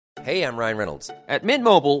Hey, I'm Ryan Reynolds. At Mint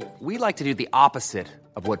Mobile, we like to do the opposite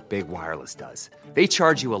of what Big Wireless does. They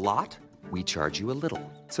charge you a lot, we charge you a little.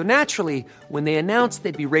 So naturally, when they announced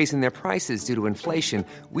they'd be raising their prices due to inflation,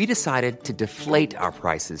 we decided to deflate our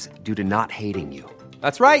prices due to not hating you.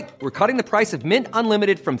 That's right. We're cutting the price of Mint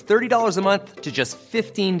Unlimited from $30 a month to just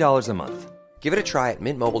 $15 a month. Give it a try at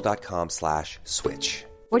mintmobile.com/switch.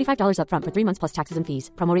 $45 up front for 3 months plus taxes and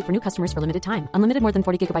fees. Promo rate for new customers for limited time. Unlimited more than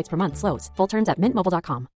 40 gigabytes per month. Slows full terms at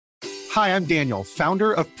mintmobile.com. Hi, I'm Daniel,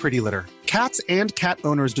 founder of Pretty Litter. Cats and cat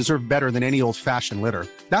owners deserve better than any old-fashioned litter.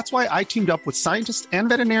 That's why I teamed up with scientists and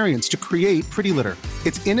veterinarians to create Pretty Litter.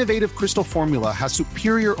 Its innovative crystal formula has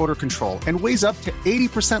superior odor control and weighs up to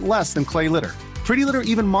 80% less than clay litter. Pretty Litter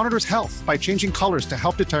even monitors health by changing colors to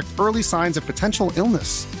help detect early signs of potential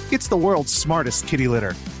illness. It's the world's smartest kitty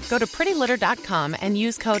litter. Go to prettylitter.com and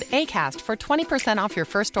use code ACAST for 20% off your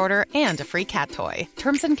first order and a free cat toy.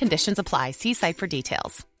 Terms and conditions apply. See site for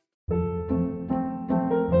details.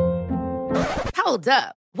 Hold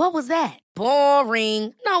up. What was that?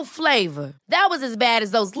 Boring. No flavor. That was as bad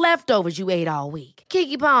as those leftovers you ate all week.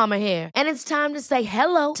 Keke Palmer here, and it's time to say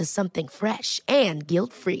hello to something fresh and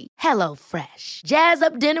guilt-free. Hello Fresh. Jazz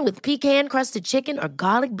up dinner with pecan-crusted chicken or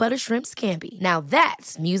garlic butter shrimp scampi. Now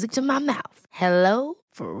that's music to my mouth. Hello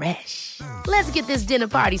Fresh. Let's get this dinner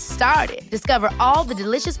party started. Discover all the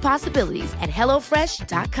delicious possibilities at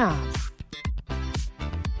hellofresh.com.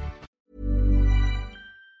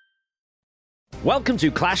 Welcome to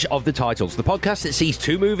Clash of the Titles, the podcast that sees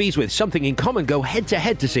two movies with something in common go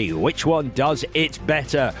head-to-head to see which one does it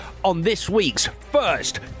better. On this week's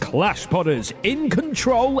first Clash Podders In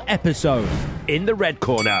Control episode, in the red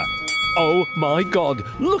corner, oh my god,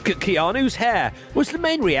 look at Keanu's hair, was the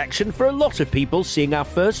main reaction for a lot of people seeing our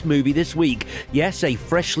first movie this week. Yes, a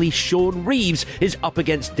freshly shorn Reeves is up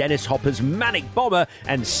against Dennis Hopper's manic bomber,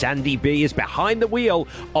 and Sandy B is behind the wheel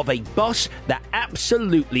of a bus that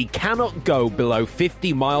absolutely cannot go below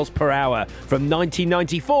 50 miles per hour. From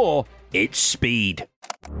 1994, it's Speed.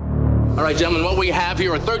 All right, gentlemen, what we have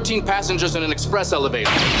here are 13 passengers in an express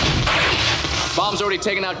elevator. Bomb's already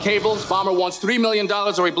taken out cables. Bomber wants $3 million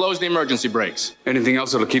or he blows the emergency brakes. Anything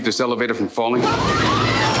else that'll keep this elevator from falling? The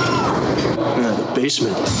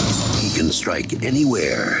basement. He can strike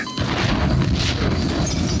anywhere,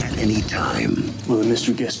 at any time. Will the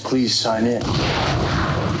mystery guest please sign in?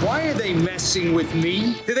 Why are they messing with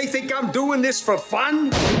me? Do they think I'm doing this for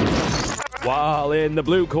fun? While in the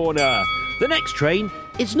blue corner, the next train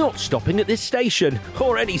is not stopping at this station,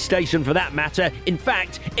 or any station for that matter. In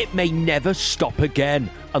fact, it may never stop again,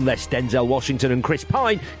 unless Denzel Washington and Chris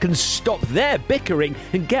Pine can stop their bickering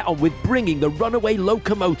and get on with bringing the runaway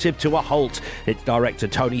locomotive to a halt. It's director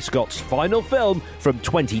Tony Scott's final film from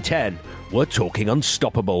 2010. We're talking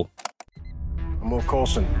Unstoppable. I'm Will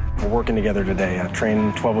Coulson. We're working together today.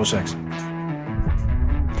 Train 1206.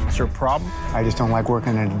 Is there a problem? I just don't like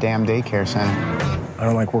working at a damn daycare center. I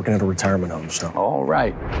don't like working at a retirement home, so. All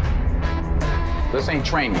right. This ain't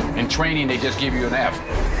training. In training, they just give you an F.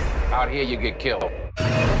 Out here, you get killed.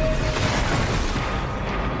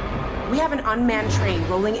 We have an unmanned train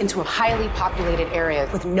rolling into a highly populated area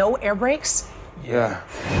with no air brakes. Yeah.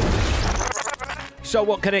 So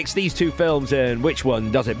what connects these two films and which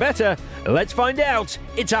one does it better? Let's find out.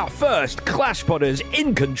 It's our first Clash Podders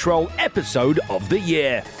In Control episode of the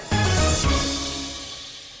year.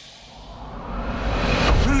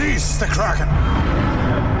 Release the Kraken!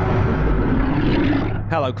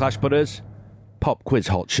 Hello, Clash Podders. Pop quiz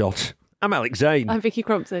hotshot. I'm Alex Zane. I'm Vicky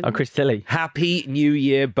Crompton. I'm Chris Tilley. Happy New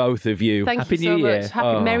Year, both of you. Thank Happy you so New Year. much.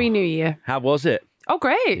 Happy Merry New Year. How was it? Oh,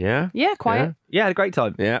 great. Yeah? Yeah, quiet. Yeah, I had a great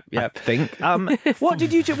time. Yeah. I think. What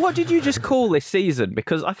did you just call this season?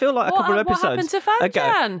 Because I feel like a couple of episodes What happened to Fan ago,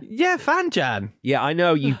 Jan? Yeah, Fan Jan. Yeah, I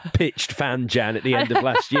know you pitched Fan Jan at the end of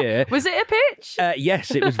last year. Was it a pitch?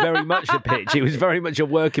 Yes, it was very much a pitch. It was very much a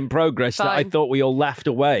work in progress that I thought we all laughed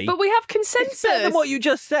away. But we have consensus. It's better than what you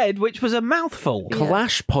just said, which was a mouthful. Yeah.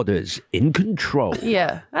 Clash Podders In Control.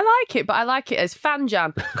 Yeah, I like it, but I like it as Fan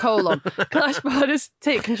Jan, Clash Podders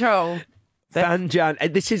Take Control. Fan Jan.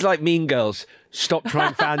 This is like Mean Girls. Stop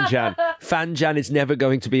trying Fan Jan. Fan Jan is never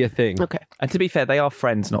going to be a thing. Okay. And to be fair, they are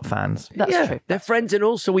friends, not fans. That's true. They're friends, and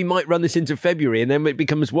also we might run this into February, and then it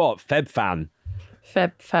becomes what? Feb Fan.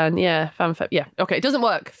 Feb Fan, yeah. Fan Feb, yeah. Okay, it doesn't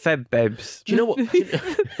work. Feb Bebs. Do you know what?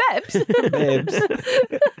 Bebs? Bebs.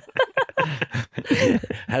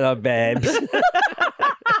 Hello, Babes.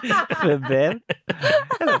 Feb Beb.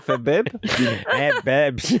 Hello, Feb Beb. Hey,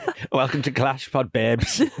 Babes. Welcome to Clash Pod,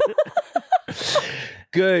 Babes.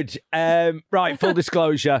 Good. Right, full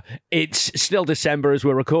disclosure, it's still December as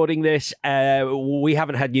we're recording this. We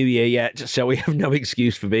haven't had New Year yet, so we have no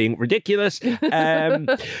excuse for being ridiculous.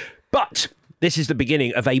 But this is the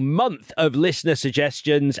beginning of a month of listener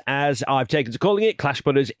suggestions, as I've taken to calling it Clash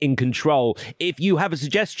Butters in Control. If you have a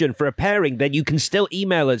suggestion for a pairing, then you can still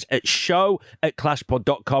email us at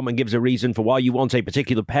show@clashpod.com and give us a reason for why you want a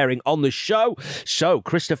particular pairing on the show. So,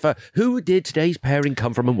 Christopher, who did today's pairing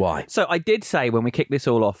come from and why? So I did say when we kicked this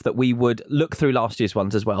all off that we would look through last year's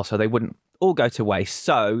ones as well, so they wouldn't all go to waste.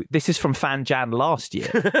 So this is from Fan Jan last year.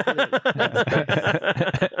 Thought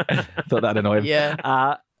that'd annoy him.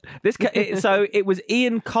 Yeah. So it was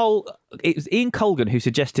Ian Colgan who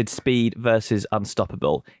suggested Speed versus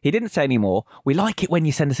Unstoppable. He didn't say any more. We like it when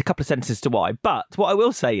you send us a couple of sentences to why. But what I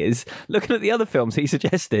will say is, looking at the other films he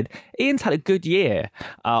suggested, Ian's had a good year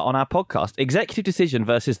on our podcast. Executive Decision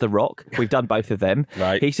versus The Rock. We've done both of them.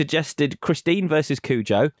 Right. He suggested Christine versus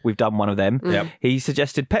Cujo. We've done one of them. Yep. He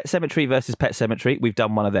suggested Pet Sematary versus Pet Sematary. We've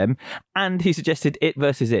done one of them. And he suggested It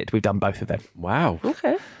versus It. We've done both of them. Wow.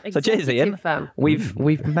 Okay. So cheers, Ian. Fan. We've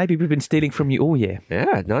been stealing from you all year.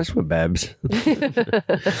 Yeah, nice one, Babs.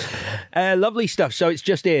 Lovely stuff. So it's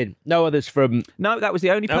just Ian. No others from... No, that was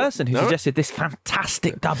the only person who suggested this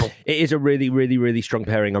fantastic double. It is a really, really, really strong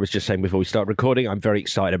pairing. I was just saying before we start recording, I'm very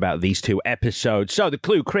excited about these two episodes. So the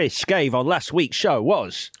clue Chris gave on last week's show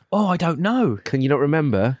was... Oh, I don't know. Can you not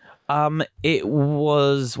remember? It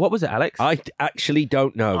was... What was it, Alex? I actually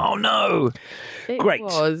don't know. Oh, no. Great.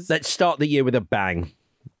 Let's start the year with a bang.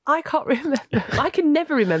 I can't remember. I can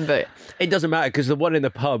never remember it. It doesn't matter because the one in the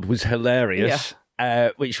pub was hilarious,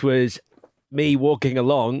 which was me walking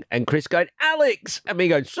along and Chris going, Alex, and me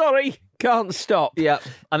going, sorry, can't stop. Yeah,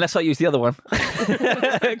 unless I use the other one.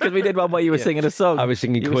 Because we did one where you were singing a song. I was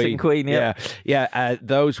singing Queen. Were singing Queen, yeah. Yeah,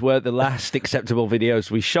 those were the last acceptable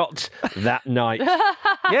videos we shot that night.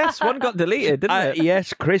 Yes, one got deleted, didn't it?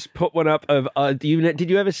 Yes, Chris put one up of... did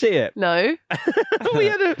you ever see it? No.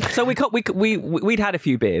 So we'd had a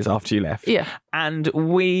few beers after you left. Yeah. And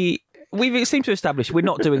we seemed to establish we're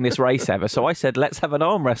not doing this race ever. So I said, let's have an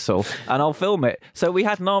arm wrestle and I'll film it. So we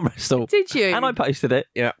had an arm wrestle. Did you? And I posted it.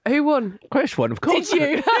 Yeah. Who won? Chris won, of course. Did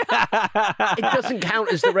you? It doesn't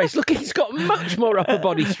count as the race. Look, he's got much more upper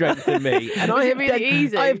body strength than me. And Was it really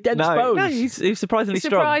easy? I have dense bones. No, he's surprisingly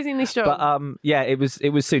strong. Surprisingly strong. But yeah, it was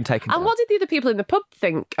soon taken And down. what did the other people in the pub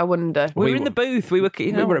think, I wonder? We were in the booth. We were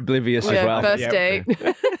oblivious as well. First date.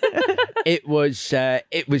 It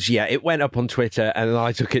went up on Twitter and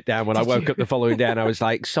I took it down when I woke up the following day and I was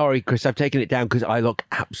like, sorry, Chris, I've taken it down because I look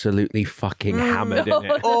absolutely fucking hammered in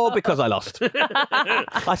it. Or because I lost.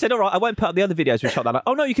 I said, all right, I won't put up the other videos we shot that night.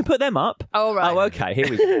 Oh, no, you can put them up. Oh, right. Oh, okay, here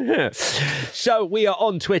we go. So we are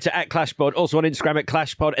on Twitter at ClashPod, also on Instagram at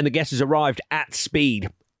ClashPod, and the guest has arrived at Speed.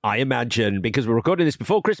 I imagine, because we're recording this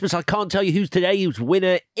before Christmas, I can't tell you whose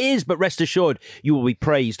winner is, but rest assured, you will be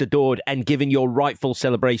praised, adored, and given your rightful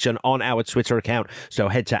celebration on our Twitter account. So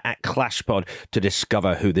head to at ClashPod to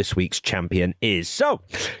discover who this week's champion is. So,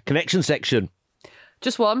 connection section.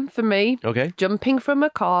 Just one for me. Okay. Jumping from a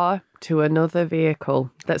car to another vehicle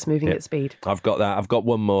that's moving at speed. I've got that. I've got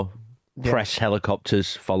one more. Press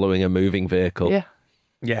helicopters following a moving vehicle. Yeah.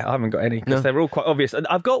 Yeah, I haven't got any because they're all quite obvious. And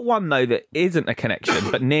I've got one, though, that isn't a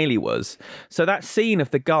connection, but nearly was. So that scene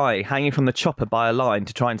of the guy hanging from the chopper by a line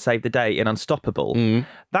to try and save the day in Unstoppable,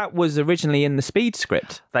 that was originally in the Speed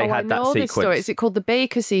script. They had that sequence. This story. Is it called the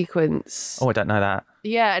Baker sequence? Oh, I don't know that.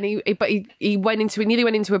 Yeah, and he nearly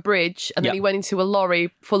went into a bridge, and then he went into a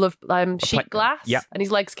lorry full of sheet glass, and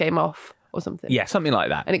his legs came off. Or something. Yeah, something like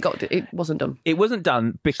that. And it wasn't done. It wasn't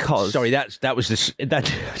done because... Sorry, that was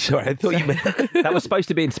sorry, I thought you meant... that was supposed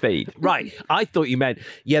to be in Speed. Right, I thought you meant,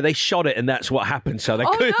 they shot it and that's what happened, so they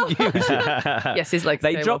couldn't use it. Yes, his legs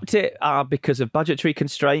They dropped it because of budgetary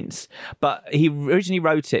constraints, but he originally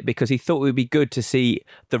wrote it because he thought it would be good to see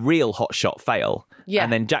the real Hot Shot fail. Yeah.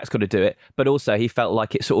 And then Jack's got to do it, but also he felt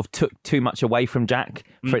like it sort of took too much away from Jack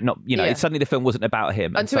for it not, suddenly the film wasn't about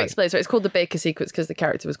him. And to explain, so it's called the Baker sequence because the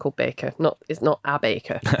character was called Baker. It's not a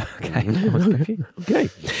Baker. Okay.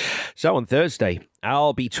 So on Thursday,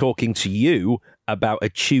 I'll be talking to you about a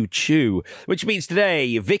choo-choo, which means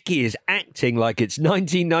today Vicky is acting like it's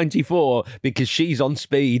 1994 because she's on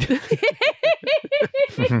Speed.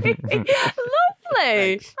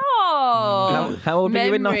 Lovely. Oh, how old were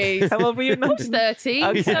you in? How old were you? I was 13.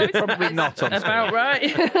 Okay, so it's probably not on about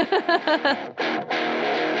right.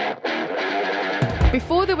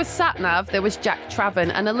 Before there was SatNav, there was Jack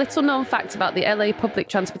Traven, and a little known fact about the LA public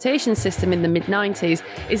transportation system in the mid-90s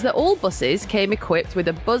is that all buses came equipped with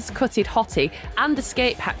a buzz-cutted hottie and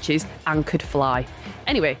escape hatches and could fly.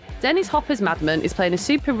 Anyway, Dennis Hopper's madman is playing a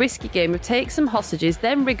super risky game of take some hostages,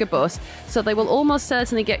 then rig a bus, so they will almost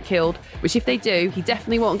certainly get killed, which if they do, he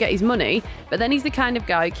definitely won't get his money. But then he's the kind of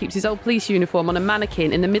guy who keeps his old police uniform on a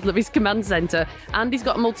mannequin in the middle of his command centre, and he's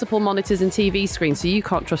got multiple monitors and TV screens, so you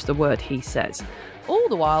can't trust a word he says. All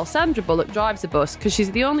the while, Sandra Bullock drives the bus because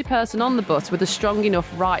she's the only person on the bus with a strong enough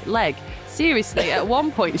right leg. Seriously, at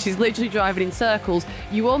one point, she's literally driving in circles.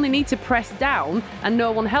 You only need to press down and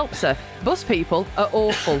no one helps her. Bus people are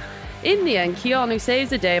awful. In the end, Keanu saves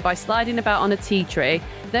the day by sliding about on a tea tray.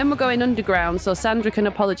 Then we're going underground so Sandra can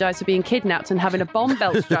apologise for being kidnapped and having a bomb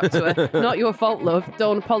belt strapped to her. Not your fault, love.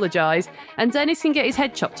 Don't apologise. And Dennis can get his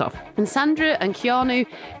head chopped off. And Sandra and Keanu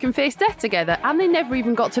can face death together. And they never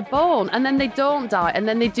even got to bone. And then they don't die. And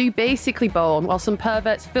then they do basically bone while some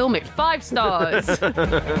perverts film it. 5 stars.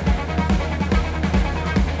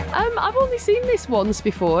 I've only seen this once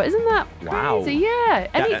before. Isn't that crazy? Wow. Yeah.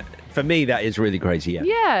 And for me, that is really crazy, yeah.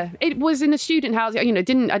 Yeah, it was in a student house. I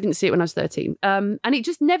didn't see it when I was 13. And it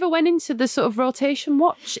just never went into the sort of rotation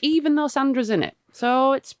watch, even though Sandra's in it.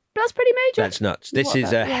 So that's pretty major. That's nuts. This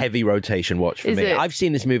is a heavy rotation watch for me. It? I've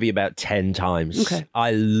seen this movie about 10 times. Okay.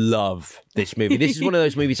 I love this movie. This is one of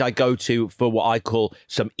those movies I go to for what I call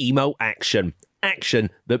some emo action. Action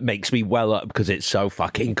that makes me well up because it's so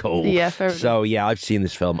fucking cool. Yeah, fair enough. So, yeah, I've seen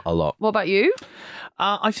this film a lot. What about you?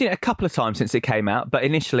 I've seen it a couple of times since it came out, but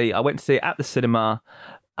initially I went to see it at the cinema,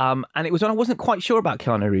 and it was when I wasn't quite sure about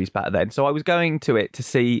Keanu Reeves back then, so I was going to it to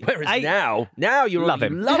see... Whereas now you love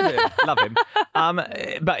him. Love him. Love him.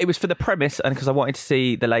 But it was for the premise, and because I wanted to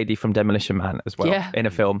see the lady from Demolition Man as well in a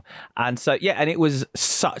film. And so, yeah, and it was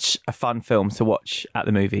such a fun film to watch at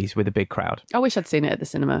the movies with a big crowd. I wish I'd seen it at the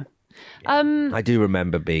cinema. I do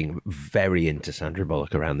remember being very into Sandra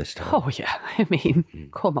Bullock around this time. Oh, yeah. I mean,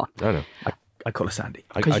 come on. I know. I call her Sandy.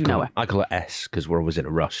 Because you know her. I call her S because we're always in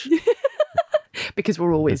a rush. Because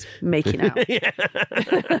we're always making out.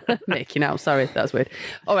 Making out. Sorry, that's weird.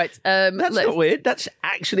 All right. That's not weird. That's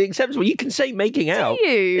actually acceptable. You can say making out. Do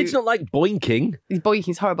you? It's not like boinking.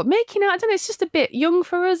 Boinking's horrible. Making out, I don't know, it's just a bit young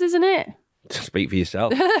for us, isn't it? Speak for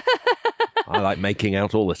yourself. I like making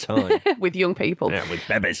out all the time. With young people. Yeah, with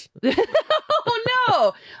babies.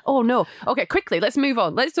 Oh no. Okay, quickly, let's move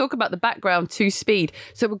on. Let's talk about the background to Speed.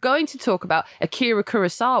 So we're going to talk about Akira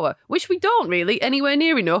Kurosawa, which we don't really anywhere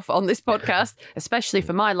near enough on this podcast, especially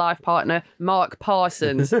for my life partner, Mark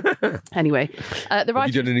Parsons. Anyway, the writer...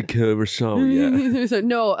 Have you done any Kurosawa yet? So,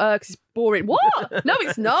 no, because it's boring. What? No,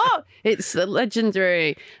 it's not. It's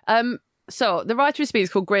legendary. So, the writer of Speed is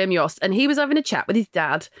called Graham Yost, and he was having a chat with his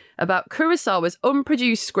dad about Kurosawa's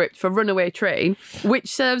unproduced script for Runaway Train, which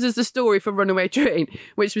serves as the story for Runaway Train,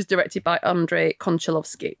 which was directed by Andrei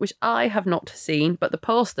Konchalovsky, which I have not seen, but the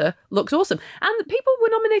poster looks awesome. And people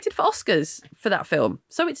were nominated for Oscars for that film.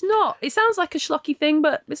 So it's not. It sounds like a schlocky thing,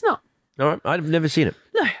 but it's not. All right, I've never seen it.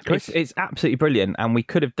 No. It's absolutely brilliant, and we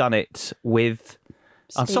could have done it with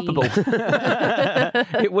Unstoppable.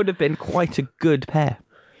 It would have been quite a good pair.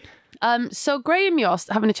 So Graham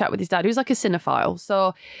Yost having a chat with his dad, who's like a cinephile.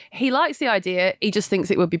 So he likes the idea. He just thinks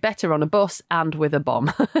it would be better on a bus and with a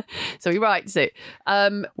bomb. So he writes it. Go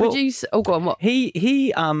on. What?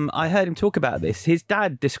 I heard him talk about this. His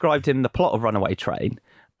dad described him the plot of Runaway Train,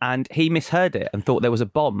 and he misheard it and thought there was a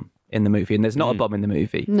bomb in the movie, and there's not a bomb in the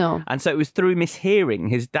movie. No. And so it was through mishearing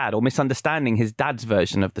his dad or misunderstanding his dad's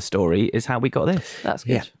version of the story is how we got this. That's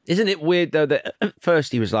good. Yeah. Isn't it weird, though, that at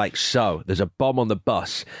first he was like, so, there's a bomb on the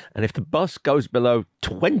bus, and if the bus goes below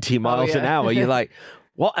 20 miles an hour, you're like...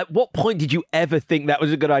 At what point did you ever think that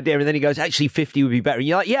was a good idea? And then he goes, actually, 50 would be better. And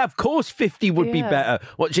you're like, yeah, of course 50 would be better.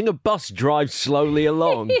 Watching a bus drive slowly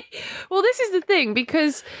along. Well, this is the thing,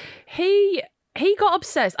 because he got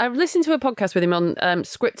obsessed. I've listened to a podcast with him on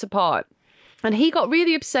Scripts Apart. And he got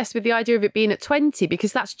really obsessed with the idea of it being at 20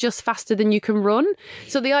 because that's just faster than you can run.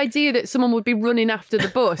 So the idea that someone would be running after the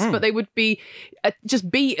bus, but they would be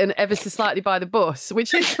just beaten ever so slightly by the bus,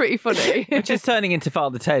 which is pretty funny. Which is turning into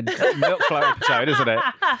Father Ted milk flow episode, isn't it?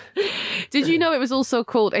 Did you know it was also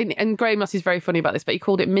called, and Graham Yost is very funny about this, but he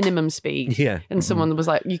called it minimum speed. Yeah. And someone was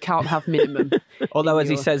like, you can't have minimum. Although, as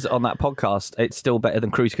he says on that podcast, it's still better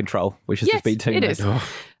than cruise control, which is the speed tune. It is.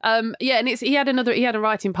 And he had a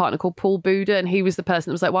writing partner called Paul Buda, and he was the person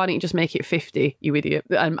that was like, why don't you just make it 50, you idiot?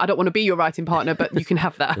 I don't want to be your writing partner, but you can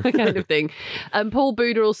have that kind of thing. And Paul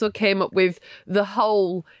Buda also came up with the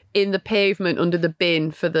hole in the pavement under the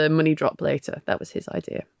bin for the money drop later. That was his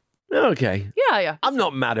idea. Okay. Yeah. I'm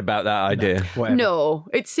not mad about that idea. No,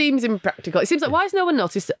 it seems impractical. It seems like, why has no one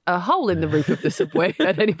noticed a hole in the roof of the subway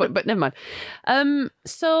at any point? But never mind.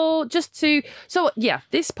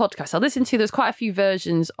 This podcast I listened to, there's quite a few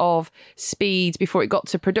versions of Speed before it got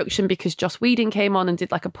to production because Joss Whedon came on and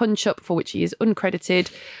did like a punch-up for which he is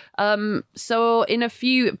uncredited. So in a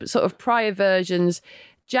few sort of prior versions,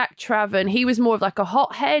 Jack Traven, he was more of like a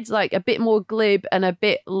hothead, like a bit more glib and a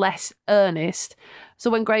bit less earnest. So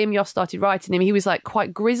when Graham Yost started writing him, he was like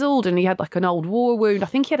quite grizzled and he had like an old war wound. I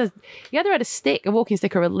think he either had a stick, a walking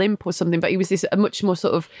stick or a limp or something, but he was a much more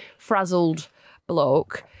sort of frazzled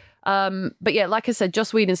bloke. But yeah, like I said,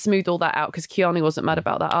 Joss Whedon smoothed all that out because Keanu wasn't mad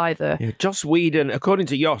about that either. Yeah, Joss Whedon, according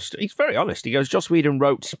to Yost, he's very honest. He goes, Joss Whedon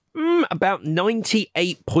wrote about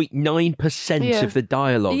 98.9% of the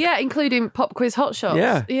dialogue. Yeah, including Pop Quiz Hot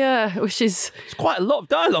Shots. Yeah, which is... It's quite a lot of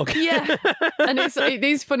dialogue. Yeah, and it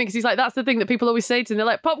is funny because he's like, that's the thing that people always say to him. They're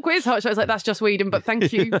like, Pop Quiz Hot Shots. Like, that's Joss Whedon, but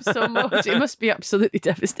thank you so much. It must be absolutely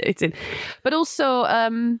devastating. But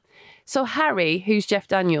also... So Harry, who's Jeff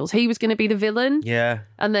Daniels, he was going to be the villain. Yeah.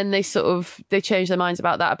 And then they changed their minds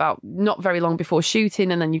about that about not very long before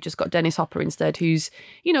shooting. And then you've just got Dennis Hopper instead, who's,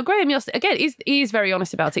 Graham Yost, again, he is very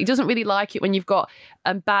honest about it. He doesn't really like it when you've got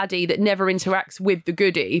a baddie that never interacts with the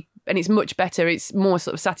goodie. And it's much better. It's more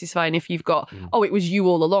sort of satisfying if you've got, it was you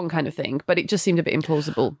all along kind of thing. But it just seemed a bit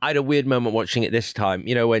implausible. I had a weird moment watching it this time.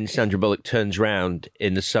 You know, when Sandra Bullock turns round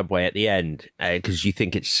in the subway at the end, because you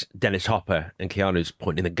think it's Dennis Hopper and Keanu's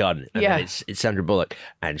pointing the gun. And then it's Sandra Bullock.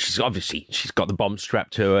 And she's got the bomb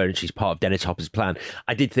strapped to her and she's part of Dennis Hopper's plan.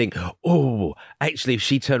 I did think, actually, if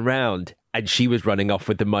she turned round and she was running off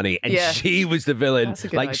with the money and she was the villain,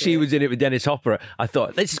 like idea. She was in it with Dennis Hopper, I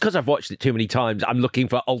thought, this is because I've watched it too many times. I'm looking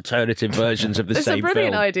for alternative versions of the same film. It's a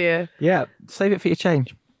brilliant idea. Yeah, save it for your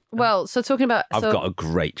change. Well, so talking about... I've got a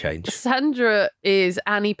great change. Sandra is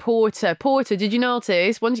Annie Porter. Porter, did you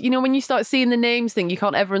notice? Once, when you start seeing the names thing, you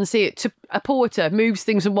can't ever unsee it. A porter moves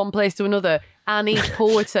things from one place to another. Annie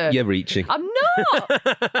Porter. You're reaching. I'm not.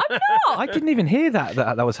 I didn't even hear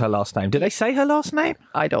that was her last name. Did they say her last name?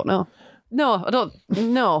 I don't know. No, I don't.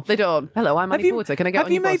 No, they don't. Hello, I'm Annie Porter. Can I get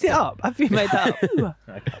on your bus? Have you made it up? Have you made that up?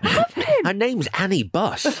 Her name's Annie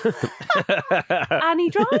Bus. Annie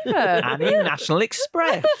Driver. Annie National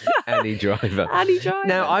Express. Annie Driver. Annie Driver.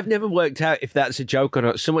 Now, I've never worked out if that's a joke or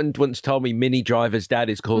not. Someone once told me Minnie Driver's dad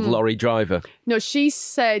is called Lorry Driver. No, she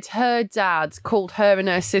said her dad called her and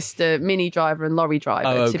her sister Minnie Driver and Lorry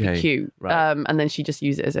Driver to be cute. Right. And then she just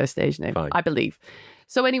used it as her stage name, Fine. I believe.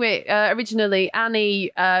 So anyway, originally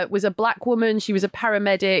Annie was a black woman. She was a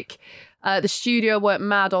paramedic. The studio weren't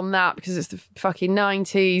mad on that because it's the fucking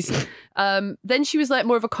 90s. Then she was like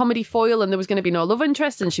more of a comedy foil and there was going to be no love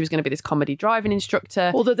interest and she was going to be this comedy driving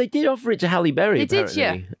instructor. Although they did offer it to Halle Berry, They apparently. did,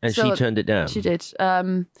 yeah. And So she turned it down. She did.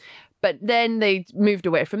 But then they moved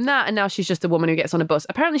away from that and now she's just a woman who gets on a bus.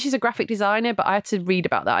 Apparently she's a graphic designer, but I had to read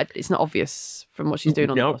about that. It's not obvious from what she's doing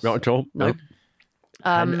on the bus. No, not at all. No.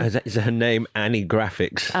 Is her name Annie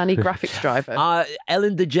Graphics? Annie Graphics Driver.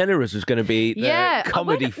 Ellen DeGeneres was going to be the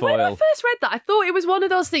comedy foil. When I first read that, I thought it was one of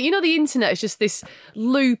those things. The internet is just this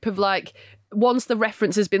loop of like, once the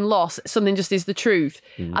reference has been lost, something just is the truth.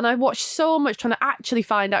 And I watched so much trying to actually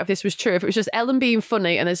find out if this was true, if it was just Ellen being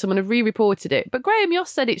funny and then someone had re-reported it. But Graham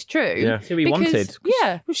Yost said it's true. Yeah, so we wanted.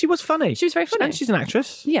 Yeah. Well, she was funny. She was very funny. And she's an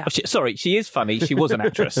actress. Yeah. She is funny. She was an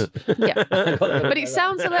actress. Yeah. But it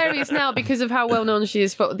sounds hilarious now because of how well known she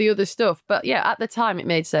is for the other stuff. But yeah, at the time it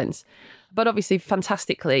made sense. But obviously,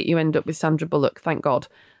 fantastically, you end up with Sandra Bullock, thank God.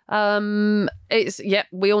 We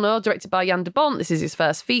all know, directed by Jan de Bont. This is his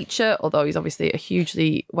first feature, although he's obviously a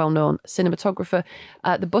hugely well-known cinematographer.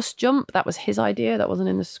 The bus jump, that was his idea. That wasn't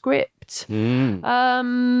in the script.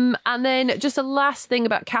 And then just a last thing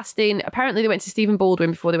about casting. Apparently they went to Stephen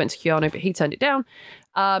Baldwin before they went to Keanu, but he turned it down.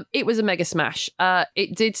 It was a mega smash.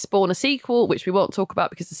 It did spawn a sequel, which we won't talk about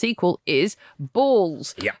because the sequel is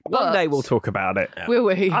Balls. Yeah, one day we'll talk about it. Will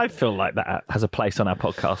we? I feel like that has a place on our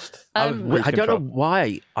podcast. I don't know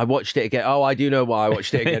why I watched it again. Oh, I do know why I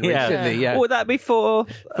watched it again recently. Yeah. Would that be for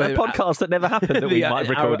a podcast that never happened that we might have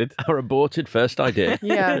recorded? Our aborted first idea.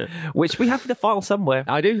 Yeah. Which we have the file somewhere.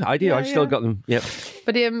 I do. I've still got them. Yep.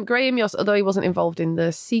 But Graham Yost, although he wasn't involved in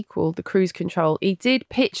the sequel, The Cruise Control, he did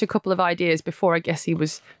pitch a couple of ideas before I guess he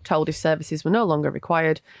was told his services were no longer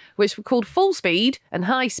required, which were called Full Speed and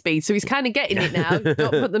High Speed. So he's kind of getting it now.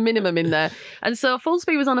 Don't put the minimum in there. And so Full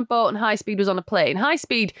Speed was on a boat and High Speed was on a plane. High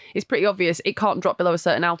Speed is pretty obvious. It can't drop below a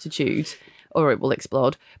certain altitude or it will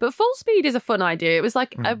explode. But Full Speed is a fun idea. It was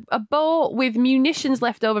like a boat with munitions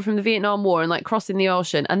left over from the Vietnam War and like crossing the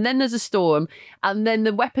ocean. And then there's a storm and then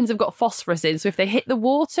the weapons have got phosphorus in. So if they hit the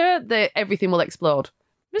water, everything will explode.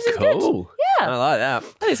 This is Cool. good. Yeah. I like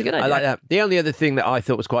that. That is a good idea. I like that. The only other thing that I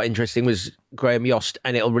thought was quite interesting was Graham Yost,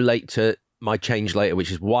 and it'll relate to my change later,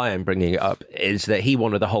 which is why I'm bringing it up, is that he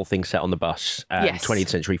wanted the whole thing set on the bus. Yes. 20th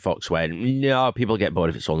Century Fox went, no, people get bored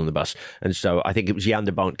if it's all on the bus. And so I think it was Jan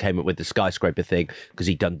de Bont came up with the skyscraper thing because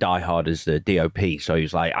he'd done Die Hard as the DOP. So he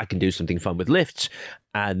was like, I can do something fun with lifts.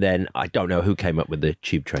 And then I don't know who came up with the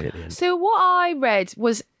tube train at the end. So what I read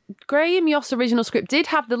was Graham Yost's original script did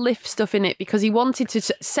have the lift stuff in it because he wanted to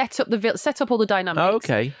set up all the dynamics. Oh,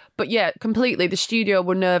 okay. But yeah, completely. The studio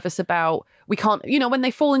were nervous about, we can't, when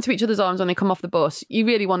they fall into each other's arms when they come off the bus, you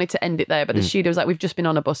really wanted to end it there. But the studio was like, we've just been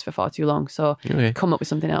on a bus for far too long. So come up with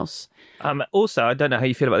something else. Also, I don't know how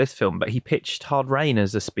you feel about this film, but he pitched Hard Rain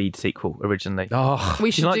as a Speed sequel originally. Oh,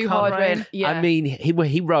 we should do Hard Rain. Yeah. I mean,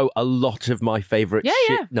 he wrote a lot of my favourite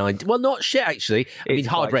shit. 90s. Well, not shit actually. I mean,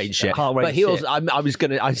 Hard Rain shit. But he also,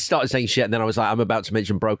 I started saying shit, and then I was like, I'm about to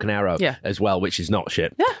mention Broken Arrow as well, which is not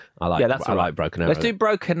shit. Yeah. I like Broken Arrow. Let's do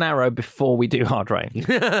Broken Arrow before we do Hard Rain.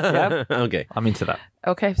 Yeah. Okay. I'm into that.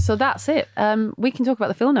 Okay, so that's it. We can talk about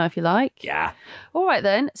the film now if you like. Yeah. All right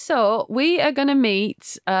then. So we are going to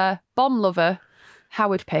meet bomb lover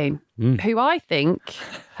Howard Payne, who I think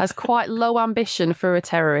has quite low ambition for a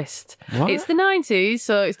terrorist. What? It's the 90s,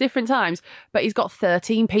 so it's different times, but he's got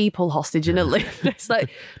 13 people hostage in a lift. It's like,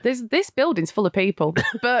 this building's full of people,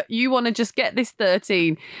 but you want to just get this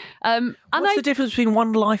 13. What's the difference between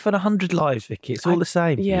one life and 100 lives, Vicky? It's all the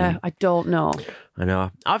same. Yeah, I don't know. I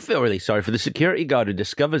know. I feel really sorry for the security guard who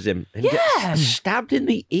discovers him and gets stabbed in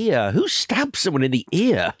the ear. Who stabs someone in the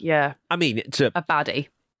ear? Yeah. I mean, it's a baddie.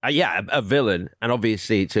 A villain. And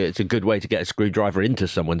obviously it's a good way to get a screwdriver into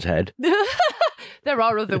someone's head. There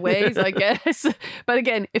are other ways, I guess. But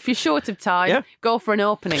again, if you're short of time, go for an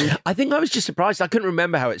opening. I think I was just surprised. I couldn't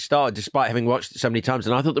remember how it started, despite having watched it so many times.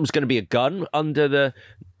 And I thought there was going to be a gun under the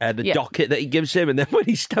docket that he gives him. And then when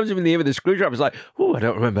he stabs him in the ear with a screwdriver, I was like, oh, I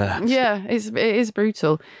don't remember that. Yeah, it is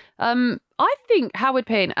brutal. I think Howard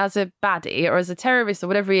Payne as a baddie or as a terrorist or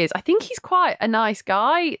whatever he is, I think he's quite a nice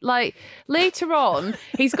guy. Like, later on,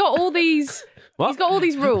 he's got all these... What? He's got all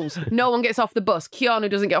these rules. No one gets off the bus. Keanu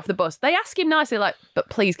doesn't get off the bus. They ask him nicely, like, but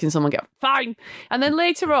please, can someone get off? Fine. And then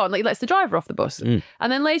later on, he lets the driver off the bus. And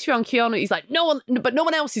then later on, Keanu, he's like, no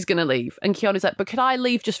one else is going to leave. And Keanu's like, but could I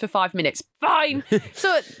leave just for 5 minutes? Fine.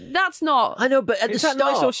 So that's not... I know, but at the start... Is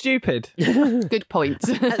that nice or stupid? Good point.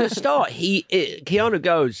 At the start, Keanu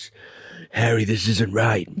goes, Harry, this isn't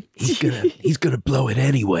right. He's gonna blow it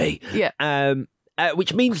anyway. Yeah.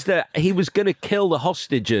 Which means that he was going to kill the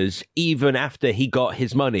hostages even after he got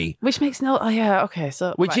his money. Which makes no... Oh, yeah, okay,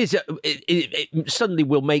 so... Which is... It suddenly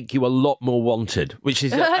will make you a lot more wanted, which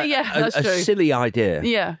is a silly idea.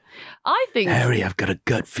 Yeah. I think... Harry, I've got a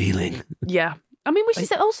gut feeling. Yeah. I mean, we should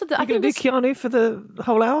say also that... Are you going to do Keanu for the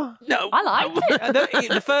whole hour? No. I liked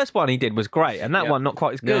it. The first one he did was great, and that one not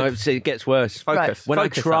quite as good. No, see, it gets worse. Focus. When I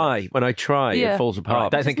try, it falls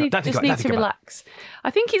apart. Just need to relax. I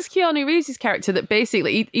think it's Keanu Reeves' character that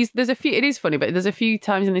basically there's a few. It is funny, but there's a few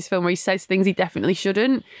times in this film where he says things he definitely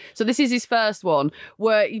shouldn't. So this is his first one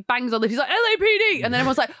where he bangs on the. He's like LAPD, and then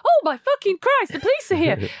everyone's like, "Oh my fucking Christ, the police are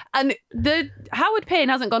here!" And the Howard Payne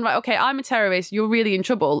hasn't gone right. Okay, I'm a terrorist. You're really in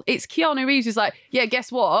trouble. It's Keanu Reeves who's like, "Yeah,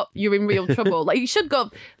 guess what? You're in real trouble." Like, he should go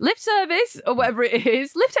lift service or whatever it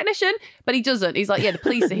is, lift technician, but he doesn't. He's like, "Yeah, the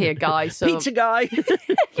police are here, guys." So pizza guy.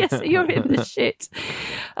 Yes, you're in the shit.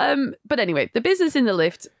 But anyway, the business in the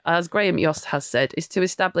lift, as Graham Yost has said, is to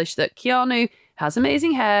establish that Keanu has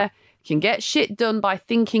amazing hair, can get shit done by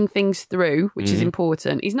thinking things through, which is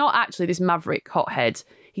important. He's not actually this maverick hothead.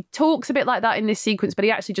 He talks a bit like that in this sequence, but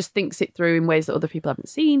he actually just thinks it through in ways that other people haven't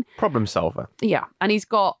seen. Problem solver. Yeah, and he's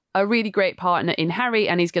got a really great partner in Harry,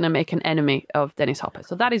 and he's going to make an enemy of Dennis Hopper.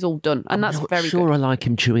 So that is all done, and that's very good. I'm sure I like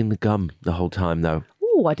him chewing the gum the whole time, though.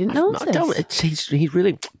 Oh, I didn't notice. He's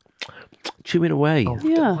really chewing away. Oh,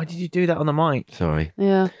 yeah. Why did you do that on the mic? Sorry.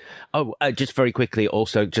 Yeah. Oh, just very quickly,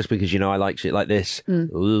 also, just because I like shit like this,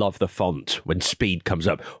 love the font when Speed comes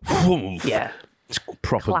up. Yeah. It's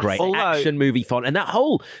proper Classic. great action movie font. And that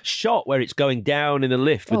whole shot where it's going down in the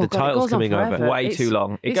lift with the titles coming over. Way too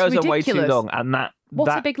long. It goes on way too long. And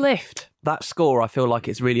What a big lift. That score, I feel like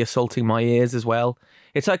it's really assaulting my ears as well.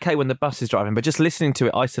 It's okay when the bus is driving, but just listening to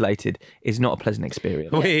it isolated is not a pleasant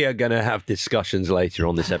experience. We are going to have discussions later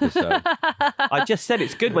on this episode. I just said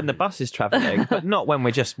it's good when the bus is travelling, but not when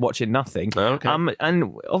we're just watching nothing. Okay.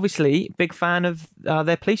 And obviously, big fan of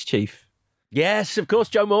their police chief. Yes, of course,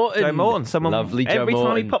 Joe Morton. Lovely Joe Every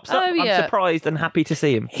Morton. time he pops up, I'm surprised and happy to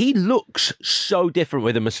see him. He looks so different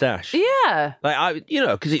with a moustache. Yeah. Like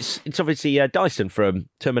because it's obviously Dyson from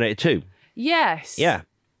Terminator 2. Yes. Yeah.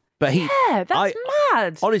 But that's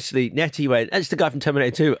mad. Honestly, Nettie went, that's the guy from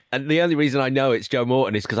Terminator 2. And the only reason I know it's Joe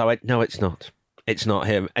Morton is because I went, no, it's not. It's not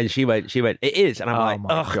him. And she went, it is. And I'm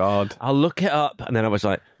my God. I'll look it up. And then I was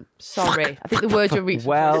like, sorry. I think the word you're reaching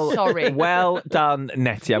well, sorry. Well done,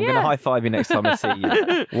 Nettie. I'm going to high five you next time I see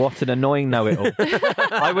you. What an annoying know-it-all.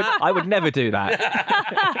 I would never do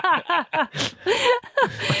that.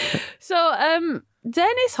 So,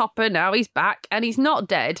 Dennis Hopper now, he's back and he's not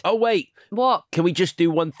dead. Oh, wait. What? Can we just do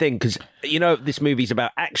one thing? Because, this movie's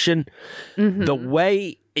about action. Mm-hmm. The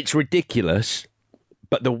way it's ridiculous,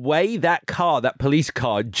 but the way that police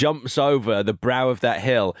car jumps over the brow of that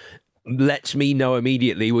hill lets me know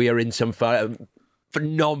immediately we are in some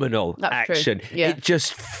phenomenal action. True. Yeah. It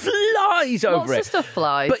just flies over Lots it. of stuff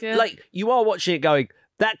flies. But, you are watching it going,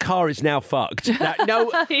 that car is now fucked.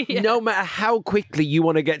 No matter how quickly you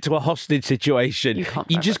want to get to a hostage situation,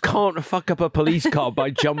 you just can't fuck up a police car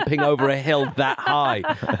by jumping over a hill that high.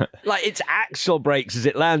 It's axle brakes as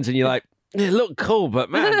it lands, and you're like, it looked cool,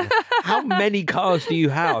 but man, how many cars do you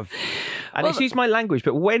have? And excuse my language,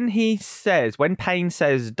 but when Payne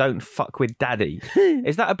says, don't fuck with daddy,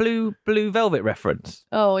 is that a Blue Velvet reference?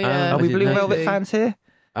 Oh, yeah. Are we Blue Velvet fans here?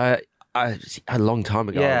 A long time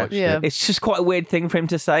ago. I watched it. It's just quite a weird thing for him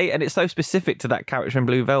to say, and it's so specific to that character in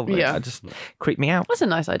Blue Velvet. Yeah. It just creeped me out. That's a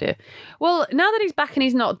nice idea. Well, now that he's back and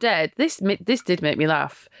he's not dead, this did make me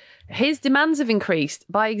laugh. His demands have increased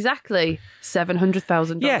by exactly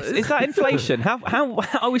 $700,000. Yes, is that inflation? How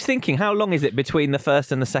I was thinking, how long is it between the first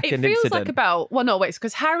and the second incident? It feels incident?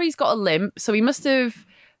 because Harry's got a limp, so he must have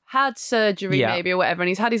had surgery maybe or whatever, and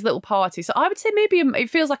he's had his little party. So I would say maybe it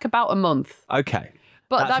feels like about a month. Okay.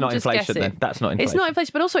 But that's I'm not just inflation guessing. then. That's not inflation. It's not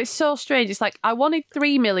inflation, but also it's so strange. It's like, I wanted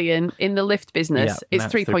 3 million in the lift business. Yeah,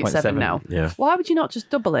 it's 3.7 now. Yeah. Why would you not just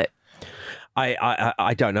double it?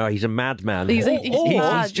 I don't know. He's a madman. He's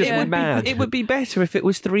just mad. It would be better if it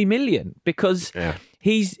was 3 million because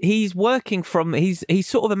he's working from he's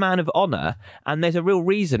sort of a man of honour, and there's a real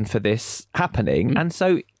reason for this happening, and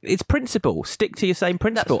so it's principle. Stick to your same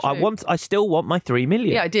principle. I still want my 3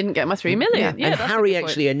 million. Yeah, I didn't get my 3 million. Yeah, and Harry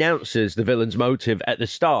actually announces the villain's motive at the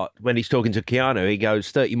start when he's talking to Keanu. He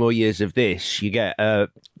goes, 30 more years of this, you get a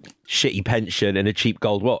shitty pension and a cheap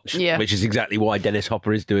gold watch, which is exactly why Dennis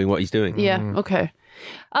Hopper is doing what he's doing. Yeah, okay.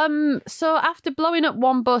 So after blowing up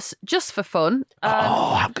one bus just for fun,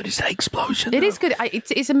 how good is that explosion? It is good.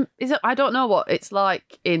 I don't know what it's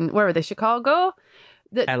like in where are they? Chicago.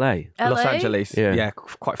 LA. Los Angeles. Yeah,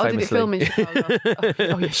 quite famously. Oh, did it film in Chicago?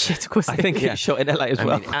 Oh, yeah, shit, of course. I think it's shot in LA as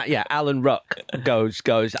well. Alan Ruck goes,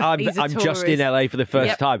 I'm just in LA for the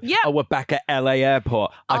first time. Yep. Oh, we're back at LA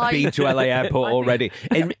Airport. I've been to LA Airport already.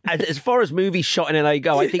 And as far as movies shot in LA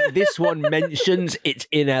go, I think this one mentions it's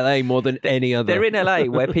in LA more than any other. They're in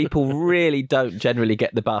LA where people really don't generally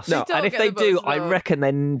get the bus. No. And if they do, I reckon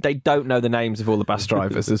then they don't know the names of all the bus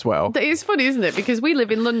drivers as well. It's funny, isn't it? Because we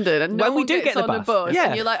live in London and no one gets on a bus.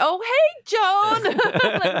 And you're like, oh, hey, John.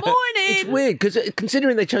 Like, morning. It's weird because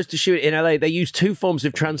considering they chose to shoot it in LA, they used two forms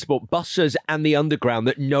of transport, buses and the underground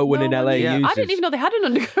that no one in LA uses. I didn't even know they had an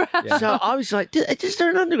underground. Yeah. So I was like, is there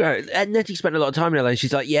an underground? And Nettie spent a lot of time in LA and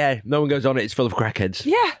she's like, yeah, no one goes on it. It's full of crackheads.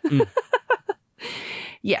 Yeah.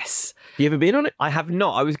 Yes. You ever been on it? I have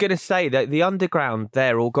not. I was going to say that the underground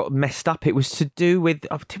there all got messed up. It was to do with...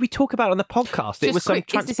 did we talk about it on the podcast? It was quick,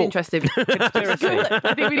 some transport... Is this interesting? Conspiracy.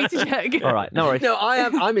 I think we need to check. All right, no worries. No,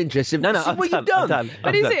 I'm interested. No, see what you've done.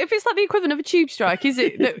 But is it, if it's like the equivalent of a tube strike, is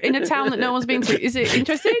it in a town that no one's been to? Is it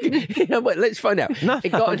interesting? Yeah, wait, let's find out. No,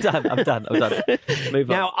 I'm done.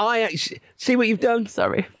 Move on. Now, I actually... See what you've done?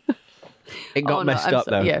 Sorry. It got messed up,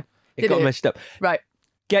 though. Yeah. It got messed up. Right.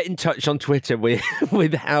 Get in touch on Twitter with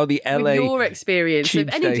how the LA with your experience of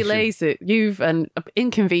any delays that you've and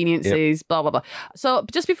inconveniences, blah blah blah. So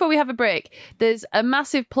just before we have a break, there's a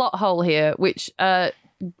massive plot hole here, which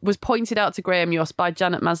was pointed out to Graham Yost by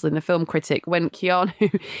Janet Maslin, the film critic, when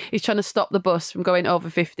Keanu is trying to stop the bus from going over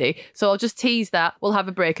 50. So I'll just tease that. We'll have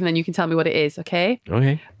a break and then you can tell me what it is. Okay.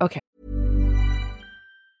 Okay.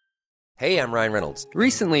 Hey, I'm Ryan Reynolds.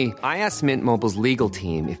 Recently, I asked Mint Mobile's legal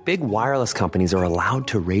team if big wireless companies are allowed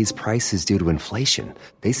to raise prices due to inflation.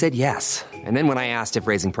 They said yes. And then when I asked if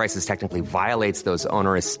raising prices technically violates those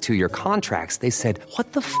onerous 2-year contracts, they said,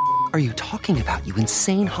 what the f*** are you talking about, you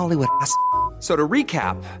insane Hollywood ass f- So to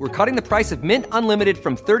recap, we're cutting the price of Mint Unlimited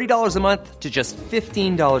from $30 a month to just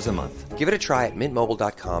 $15 a month. Give it a try at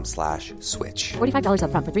mintmobile.com/switch. $45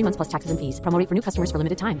 up front for 3 months plus taxes and fees. Promo rate for new customers for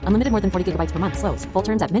limited time. Unlimited more than 40 gigabytes per month. Slows full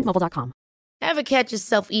terms at mintmobile.com. Ever catch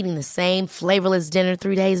yourself eating the same flavorless dinner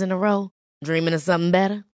 3 days in a row? Dreaming of something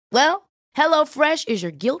better? Well, HelloFresh is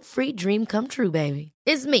your guilt-free dream come true, baby.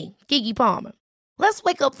 It's me, Keke Palmer. Let's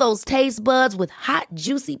wake up those taste buds with hot,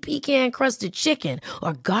 juicy pecan-crusted chicken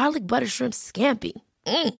or garlic butter shrimp scampi.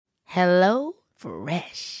 Hello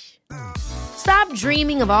Fresh. Stop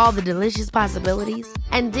dreaming of all the delicious possibilities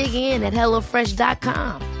and dig in at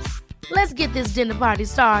HelloFresh.com. Let's get this dinner party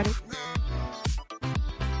started.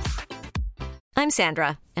 I'm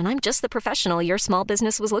Sandra, and I'm just the professional your small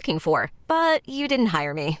business was looking for. But you didn't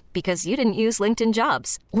hire me because you didn't use LinkedIn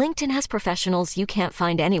Jobs. LinkedIn has professionals you can't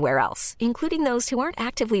find anywhere else, including those who aren't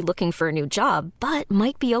actively looking for a new job, but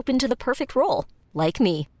might be open to the perfect role, like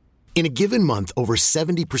me. In a given month, over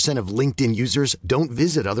 70% of LinkedIn users don't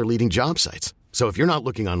visit other leading job sites. So if you're not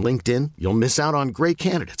looking on LinkedIn, you'll miss out on great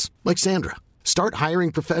candidates like Sandra. Start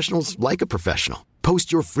hiring professionals like a professional.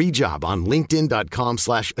 Post your free job on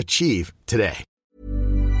linkedin.com/achieve today.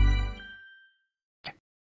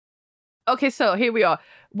 Okay, so here we are.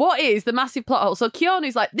 What is the massive plot hole? So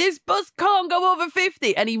Keanu's like, this bus can't go over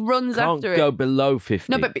 50, and he runs after it. Can't go below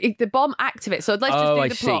 50. No, but the bomb activates. So let's just do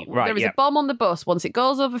the plot. Right, there is a bomb on the bus. Once it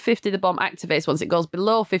goes over 50, the bomb activates. Once it goes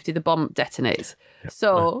below 50, the bomb detonates.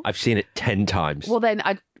 So I've seen it 10 times. Well, then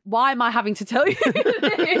why am I having to tell you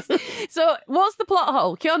this? So what's the plot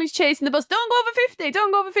hole? Keanu's chasing the bus. Don't go over 50.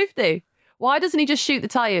 Don't go over 50. Why doesn't he just shoot the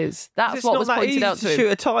tyres? That's what was pointed out to him.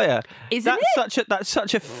 Shoot a tyre. Isn't it? That's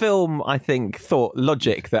such a film, I think, thought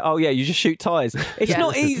logic that, oh yeah, you just shoot tyres. It's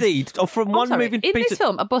not easy. Or from one moving in this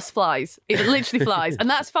film, a bus flies. It literally flies, and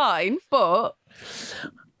that's fine. But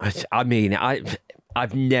I mean,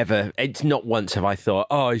 I've never, it's not once have I thought,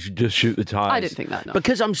 oh, I should just shoot the tyres. I didn't think that, no.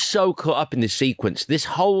 Because I'm so caught up in this sequence. This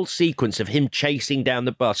whole sequence of him chasing down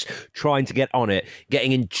the bus, trying to get on it,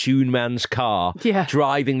 getting in Tune Man's car,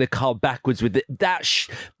 driving the car backwards with it. That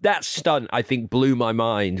stunt, I think, blew my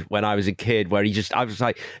mind when I was a kid, where I was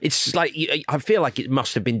like, it's just like, I feel like it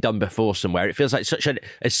must have been done before somewhere. It feels like such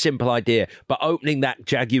a simple idea, but opening that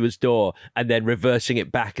Jaguar's door and then reversing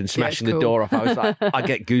it back and smashing the door off, I was like, I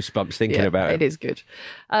get goosebumps thinking about it. It is good.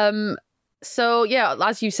 So yeah,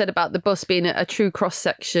 as you said about the bus being a true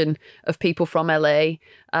cross-section of people from LA,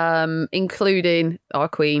 including our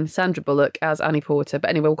queen, Sandra Bullock, as Annie Porter.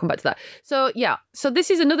 But anyway, we'll come back to that. So yeah, so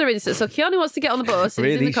this is another instance. So Keanu wants to get on the bus. And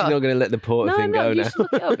really? He's in the car. She's not going to let the Porter thing go now. You should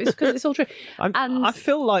look it up. It's because it's all true. I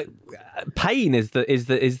feel like Payne is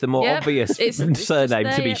the more obvious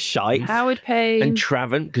surname to be shite. Howard Payne. And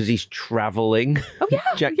Traven, because he's travelling. Oh yeah.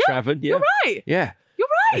 Jack Traven. Yeah. You're right. Yeah. You're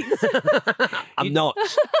right. I'm not.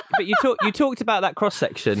 But you talked about that cross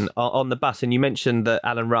section on the bus, and you mentioned that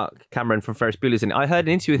Alan Ruck, Cameron from Ferris Bueller's in it. I heard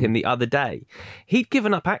an interview with him the other day. He'd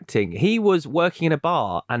given up acting. He was working in a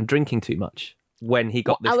bar and drinking too much when he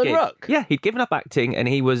got this Alan gig. Ruck? Yeah, he'd given up acting, and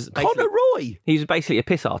he was Connor Roy. He was basically a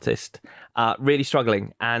piss artist, really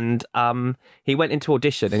struggling. And he went into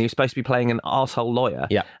audition, and he was supposed to be playing an arsehole lawyer.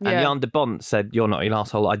 Yeah. And Jan de Bont said, "You're not an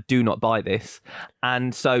arsehole. I do not buy this."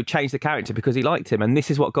 And so changed the character because he liked him. And this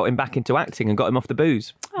is what got him back into acting and got him off the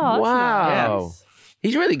booze. Oh, wow. Nice.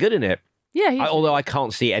 He's really good in it. Yeah, although I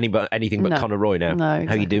can't see anything but Connor Roy now. No, exactly.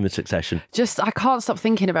 How you doing with Succession? Just, I can't stop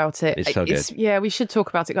thinking about it. It's so good. Yeah, we should talk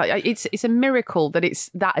about it. It's a miracle that it's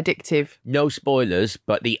that addictive. No spoilers,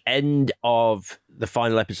 but the end of the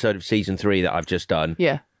final episode of season 3 that I've just done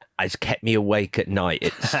has kept me awake at night.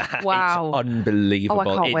 It's, wow. It's unbelievable.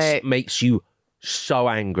 Oh, I can't wait. Makes you so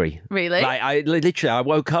angry. Really? Like, I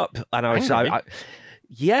woke up and I was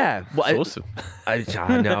yeah, that's awesome. I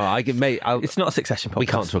know. It's not a Succession podcast. We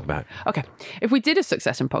can't talk about it. Okay, if we did a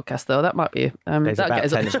Succession podcast, though, that might be that'd get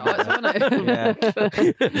us up the charts, wouldn't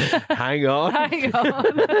it? Hang on.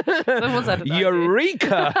 Someone's had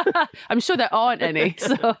Eureka! I'm sure there aren't any,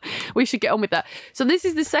 so we should get on with that. So this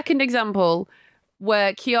is the second example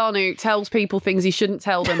where Keanu tells people things he shouldn't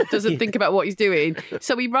tell them, doesn't think about what he's doing.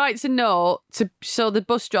 So he writes a note so the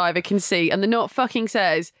bus driver can see, and the note fucking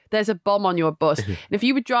says, "There's a bomb on your bus." And if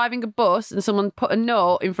you were driving a bus and someone put a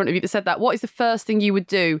note in front of you that said that, what is the first thing you would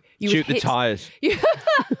do? Shoot the tyres.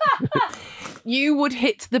 You would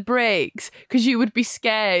hit the brakes because you would be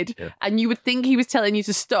scared and you would think he was telling you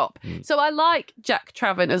to stop. So I like Jack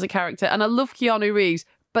Traven as a character and I love Keanu Reeves,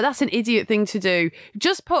 but that's an idiot thing to do.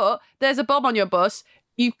 Just put, "There's a bomb on your bus."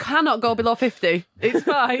 You cannot go below 50. It's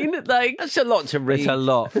fine. Like, that's a lot to read. It's a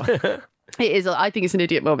lot. It is. I think it's an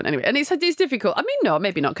idiot moment anyway. And it's difficult. I mean, no,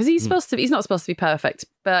 maybe not, because he's not supposed to be perfect.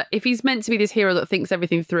 But if he's meant to be this hero that thinks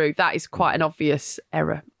everything through, that is quite an obvious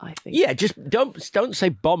error, I think. Yeah, just don't say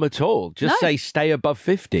bomb at all. Just say stay above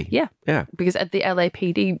 50. Yeah. Yeah. Because the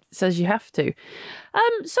LAPD says you have to.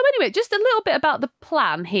 So anyway, just a little bit about the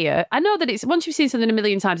plan here. I know that it's once you've seen something a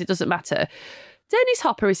million times, it doesn't matter. Dennis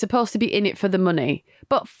Hopper is supposed to be in it for the money,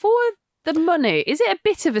 but for the money, is it a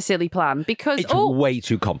bit of a silly plan? Because It's way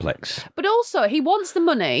too complex. But also, he wants the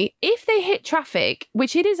money. If they hit traffic,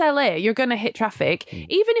 which it is LA, you're going to hit traffic.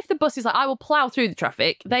 Even if the bus is like, I will plough through the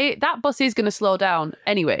traffic, that bus is going to slow down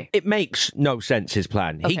anyway. It makes no sense, his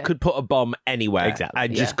plan. He could put a bomb anywhere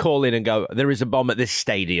and just call in and go, there is a bomb at this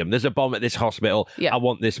stadium, there's a bomb at this hospital, I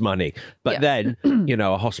want this money. But then,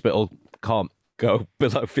 a hospital can't go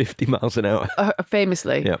below 50 miles an hour.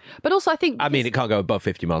 Famously. Yeah. But also, I think... I mean, it can't go above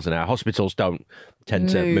 50 miles an hour. Hospitals don't tend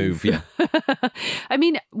to move. Yeah. I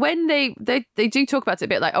mean, when they do talk about it a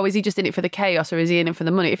bit like, is he just in it for the chaos or is he in it for the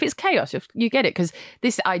money? If it's chaos, you get it, because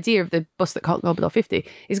this idea of the bus that can't go below 50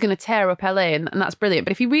 is going to tear up LA, and that's brilliant.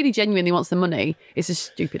 But if he really genuinely wants the money, it's a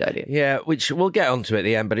stupid idea. Yeah, which we'll get onto at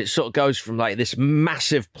the end, but it sort of goes from like this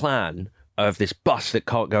massive plan of this bus that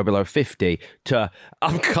can't go below 50 to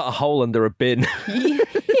I've cut a hole under a bin.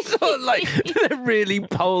 Sort of like they're really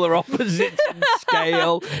polar opposites in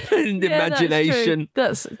scale and imagination.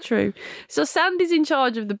 That's true. So Sandy's in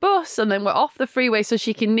charge of the bus, and then we're off the freeway so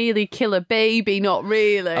she can nearly kill a baby. Not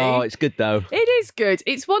really. Oh, it's good though. It is good.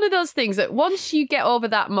 It's one of those things that once you get over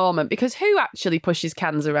that moment, because who actually pushes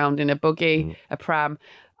cans around in a buggy, a pram?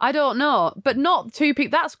 I don't know, but not two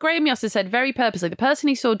people. That's Graham Yost has said very purposely. The person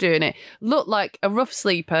he saw doing it looked like a rough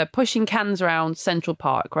sleeper pushing cans around Central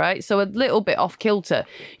Park, right? So a little bit off kilter.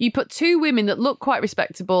 You put two women that look quite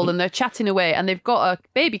respectable and they're chatting away and they've got a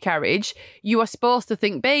baby carriage, you are supposed to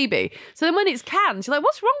think baby. So then when it's cans, you're like,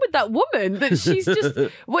 what's wrong with that woman? That she's just,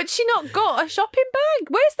 what's she not got? A shopping bag?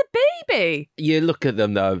 Where's the baby? You look at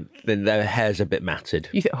them though, then their hair's a bit matted.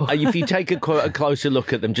 If you take a closer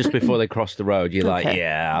look at them just before they cross the road, you're like,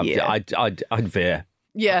 I'd veer.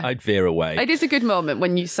 Yeah. I'd veer away. It is a good moment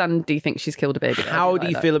when Sandy thinks she's killed a baby. How do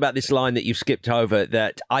you feel about this line that you've skipped over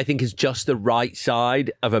that I think is just the right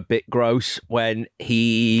side of a bit gross when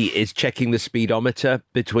he is checking the speedometer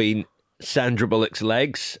between Sandra Bullock's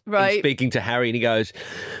legs? Right. And speaking to Harry and he goes,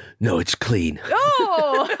 no, it's clean.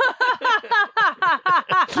 Oh!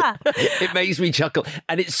 It makes me chuckle.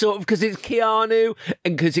 And it's sort of because it's Keanu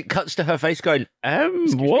and because it cuts to her face going,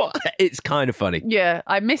 what? It's kind of funny. Yeah,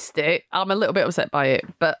 I missed it. I'm a little bit upset by it.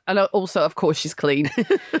 And also, of course, she's clean.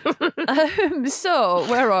 So,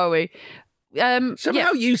 where are we?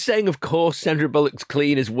 Somehow you saying, of course, Sandra Bullock's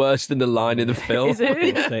clean is worse than the line in the film. Is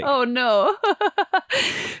it? Oh, no.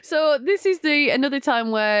 So this is another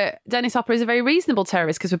time where Dennis Hopper is a very reasonable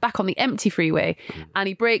terrorist because we're back on the empty freeway and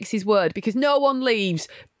he breaks his word because no one leaves,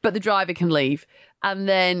 but the driver can leave. And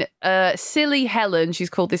then silly Helen, she's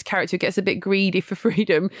called this character, who gets a bit greedy for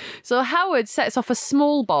freedom. So Howard sets off a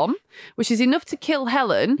small bomb, which is enough to kill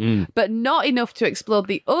Helen, but not enough to explode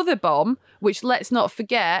the other bomb, which, let's not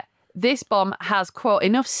forget, this bomb has, quote,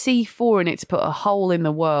 enough C4 in it to put a hole in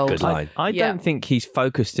the world. Good line. I don't think he's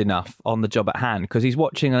focused enough on the job at hand because he's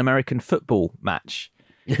watching an American football match,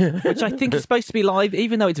 which I think is supposed to be live,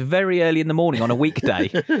 even though it's very early in the morning on a weekday.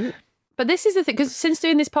 But this is the thing, because since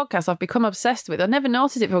doing this podcast, I've become obsessed with it. I never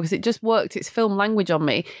noticed it before because it just worked its film language on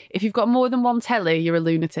me. If you've got more than one telly, you're a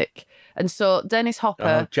lunatic. And so Dennis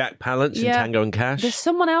Hopper... Jack Palance in Tango and Cash. There's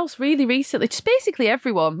someone else really recently, just basically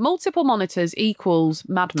everyone. Multiple monitors equals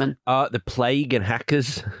Madman. The Plague and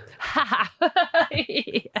Hackers.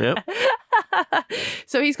 Yep.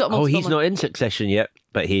 So he's got multiple... Oh, he's not in Succession yet,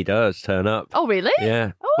 but he does turn up. Oh, really?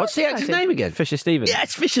 Yeah. Oh, what's the actor's name again? Fisher Stevens. Yeah,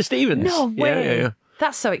 it's Fisher Stevens. No way. Yeah.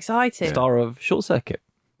 That's so exciting. Star of Short Circuit.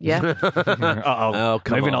 Yeah. Oh,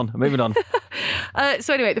 moving on.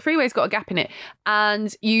 So anyway, the freeway's got a gap in it,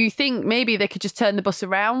 and you think maybe they could just turn the bus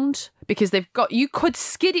around because you could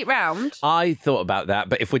skid it round. I thought about that,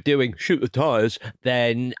 but if we're doing shoot the tyres,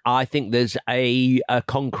 then I think there's a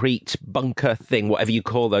concrete bunker thing, whatever you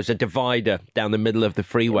call those, a divider down the middle of the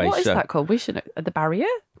freeway. What is that called? We should know. The barrier?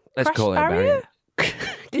 Let's crash call it barrier? a barrier.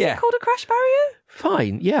 Is it called a crash barrier?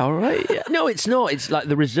 Fine. Yeah, all right. Yeah. No, it's not. It's like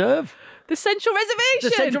the reserve. The Central Reservation.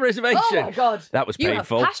 The Central Reservation. Oh, my God. That was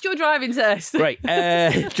painful. You have passed your driving test. Great.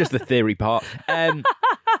 Just the theory part.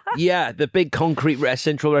 Yeah, the big concrete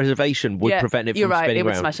Central Reservation would prevent it from spinning around. You're right. It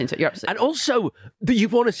would smash into it. You're absolutely And also, you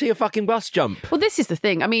want to see a fucking bus jump. Well, this is the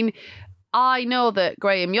thing. I mean... I know that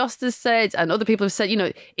Graham Yost has said, and other people have said,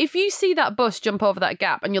 if you see that bus jump over that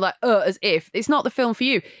gap and you're like, as if, it's not the film for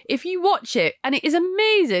you. If you watch it and it is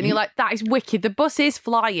amazing, you're like, that is wicked. The bus is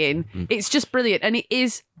flying. It's just brilliant. And it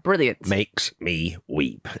is brilliant. Makes me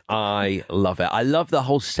weep. I love it. I love the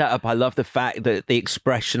whole setup. I love the fact that the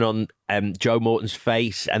expression on Joe Morton's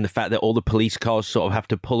face and the fact that all the police cars sort of have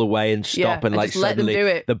to pull away and stop and like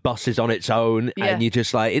suddenly the bus is on its own and you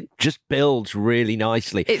just like, it just builds really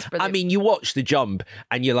nicely. It's brilliant. I mean, you watch the jump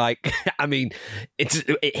and you're like, I mean,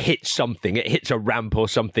 it hits something. It hits a ramp or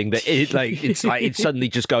something that it suddenly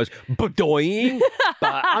just goes badoing.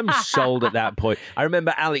 But I'm sold at that point. I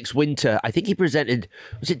remember Alex Winter. I think he presented,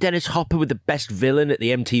 was it Dennis Hopper with the best villain at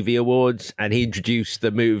the MTV Awards, and he introduced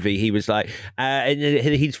the movie. He was like, and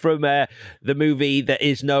he's from the movie that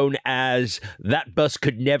is known as That Bus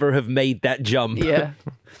Could Never Have Made That Jump. Yeah.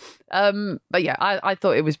 But yeah, I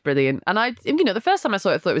thought it was brilliant. And the first time I saw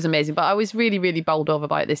it, I thought it was amazing, but I was really, really bowled over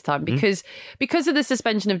by it this time because of the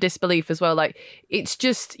suspension of disbelief as well. Like, it's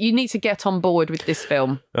just, you need to get on board with this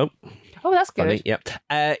film. Oh, that's good. Funny,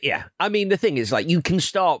 yeah. Yeah. I mean, the thing is, like, you can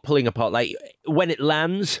start pulling apart, like, when it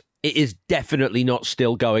lands, it is definitely not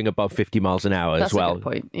still going above 50 miles an hour as well. That's a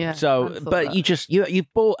good point, yeah. So, but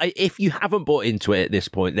you've bought, if you haven't bought into it at this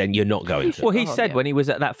point, then you're not going to. Well, he said when he was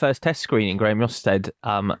at that first test screening, Graham Ross said,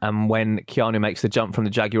 and when Keanu makes the jump from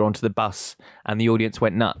the Jaguar onto the bus and the audience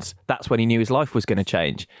went nuts, that's when he knew his life was going to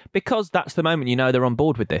change. Because that's the moment you know they're on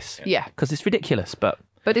board with this. Yeah. Because it's ridiculous, but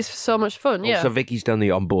it's so much fun, yeah. Also, Vicky's done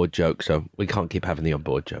the on-board joke, so we can't keep having the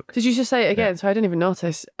on-board joke. Did you just say it again? Yeah. So I didn't even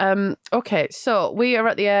notice. Okay, so we are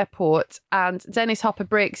at the airport and Dennis Hopper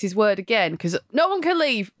breaks his word again because no one can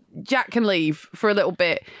leave. Jack can leave for a little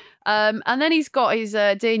bit. And then he's got his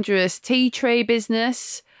dangerous tea tray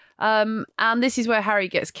business. And this is where Harry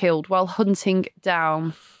gets killed while hunting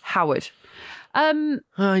down Howard.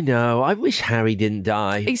 I know. I wish Harry didn't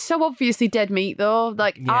die. He's so obviously dead meat, though.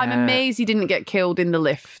 Like, yeah. I'm amazed he didn't get killed in the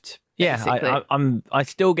lift. Yeah, I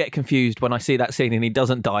still get confused when I see that scene and he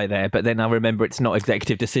doesn't die there, but then I remember it's not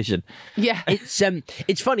executive decision. Yeah,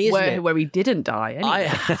 it's funny, isn't it? Where he didn't die. Anyway,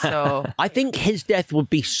 I think his death would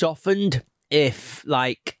be softened if,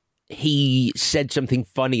 like, he said something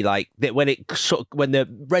funny, like that when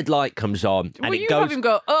the red light comes on and it goes, have him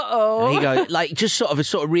go, uh-oh, and he goes, like, just sort of a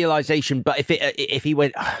sort of realization. But if he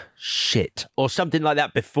went, oh, shit, or something like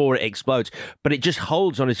that before it explodes, but it just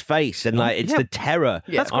holds on his face and like it's the terror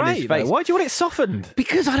on his face. Why do you want it softened?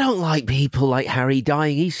 Because I don't like people like Harry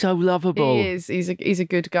dying. He's so lovable. He is. He's a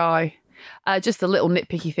good guy. Just a little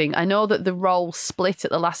nitpicky thing. I know that the role split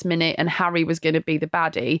at the last minute and Harry was going to be the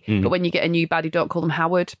baddie, but when you get a new baddie, don't call them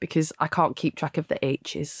Howard because I can't keep track of the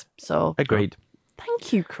H's. So agreed.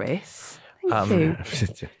 Thank you, Chris.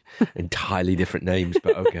 Thank you. Entirely different names,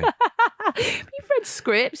 but okay. You've read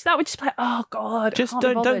scripts. That would just be like, oh God. Just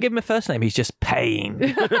don't give him a first name. He's just Payne.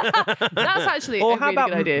 That's actually or a really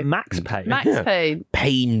good idea. Max Payne. Max Payne.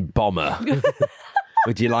 Pain Bomber.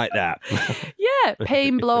 Would you like that? Yeah,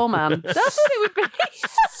 Pain Blow Man. That's what it would be.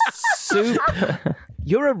 Super.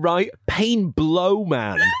 You're a right Pain Blow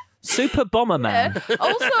Man. Super Bomber Man. Yeah.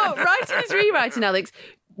 Also, writing is rewriting, Alex.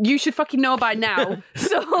 You should fucking know by now.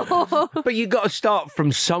 So, but you got to start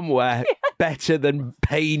from somewhere better than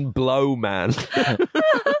Pain Blow Man.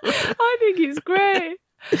 I think it's great.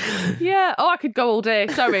 Yeah. Oh, I could go all day.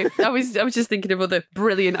 Sorry, I was just thinking of other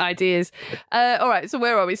brilliant ideas. All right. So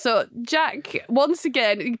where are we? So Jack once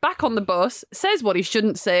again back on the bus says what he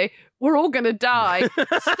shouldn't say. We're all gonna die.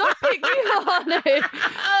 Stop it, Keanu.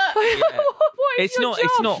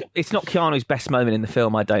 It's not Keanu's best moment in the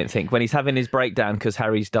film. I don't think when he's having his breakdown because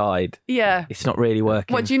Harry's died. Yeah, it's not really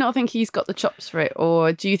working. What, do you not think he's got the chops for it,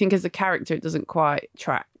 or do you think as a character it doesn't quite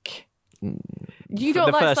track? You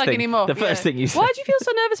don't like slagging him off. The first thing you said. Why do you feel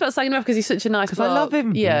so nervous about slagging him off? Because he's such a nice bloke. Because I love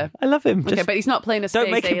him. Yeah. I love him. Okay, but he's not playing a space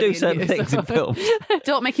Don't make him do certain things in films.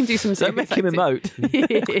 Don't make him do some Don't make him emote.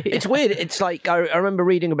 It's weird. It's like, I remember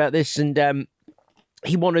reading about this and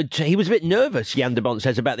he was a bit nervous, Jan de Bont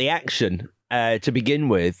says, about the action to begin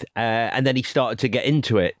with, and then he started to get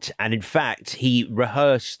into it. And in fact, he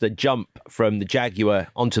rehearsed the jump from the Jaguar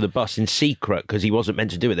onto the bus in secret because he wasn't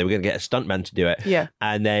meant to do it. They were going to get a stuntman to do it. Yeah.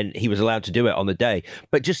 And then he was allowed to do it on the day.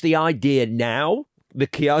 But just the idea now, the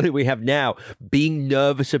Keanu we have now, being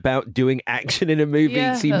nervous about doing action in a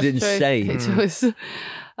movie seems insane. It was.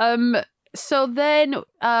 So then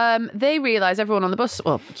they realise, everyone on the bus,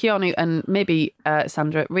 well, Keanu and maybe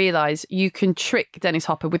Sandra realise you can trick Dennis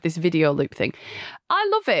Hopper with this video loop thing. I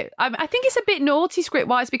love it. I think it's a bit naughty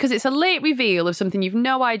script-wise because it's a late reveal of something you've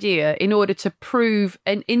no idea in order to prove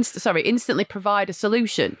instantly provide a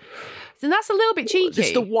solution. And that's a little bit cheeky.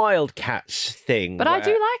 It's the Wildcats thing. But I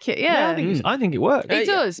do like it, yeah. I think it works. It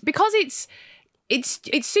does, because it's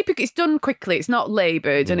It's super. It's done quickly. It's not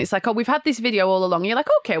laboured, and it's like, oh, we've had this video all along. And you're like,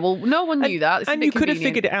 okay, well, no one knew that. It's a And bit you could have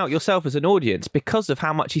convenient. figured it out yourself as an audience because of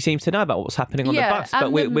how much he seems to know about what's happening on the bus.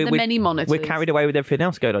 and the many monitors. We're carried away with everything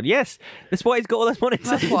else going on. Yes, that's why he's got all those monitors.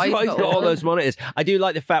 That's why He's got all those monitors. I do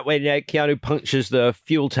like the fact when Keanu punctures the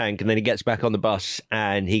fuel tank and then he gets back on the bus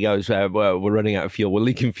and he goes, well, we're running out of fuel. We're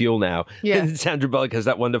leaking fuel now. Yeah. And Sandra Bullock has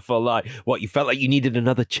that wonderful line. What, you felt like you needed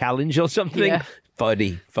another challenge or something? Yeah.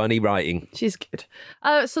 Funny writing. She's good.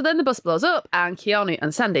 So then the bus blows up and Keanu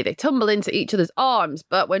and Sandy, they tumble into each other's arms.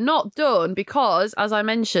 But we're not done because, as I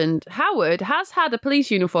mentioned, Howard has had a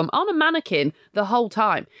police uniform on a mannequin the whole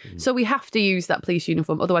time. So we have to use that police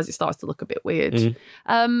uniform. Otherwise it starts to look a bit weird.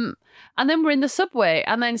 And then we're in the subway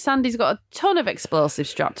and then Sandy's got a ton of explosives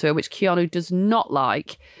strapped to her, which Keanu does not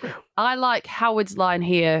like. I like Howard's line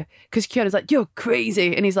here because Keanu's like, you're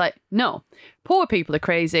crazy. And he's like, no, poor people are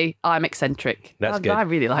crazy. I'm eccentric. That's good. I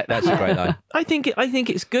really like that. That's a great line. I think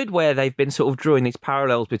it's good where they've been sort of drawing these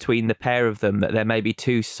parallels between the pair of them, that there may be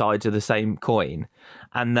two sides of the same coin,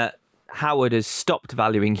 and that Howard has stopped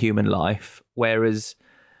valuing human life, whereas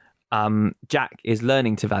Jack is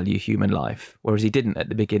learning to value human life, whereas he didn't at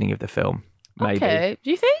the beginning of the film. Maybe. Okay, do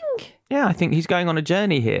you think? Yeah, I think he's going on a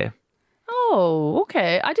journey here. Oh,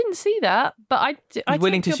 okay. I didn't see that, but I He's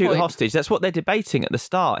willing take to your shoot a point. hostage. That's what they're debating at the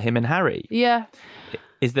start, him and Harry. Yeah.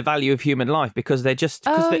 Is the value of human life because they're just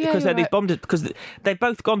Oh, yeah, because they're you're these right. bombs, because they've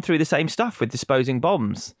both gone through the same stuff with disposing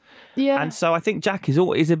bombs. Yeah. And so I think Jack is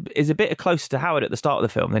a bit closer to Howard at the start of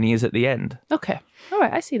the film than he is at the end. Okay. All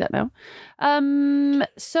right. I see that now.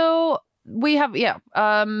 So we have,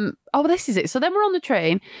 oh, this is it. So then we're on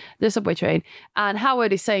the subway train, and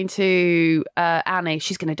Howard is saying to Annie,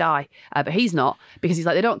 she's going to die. But he's not, because he's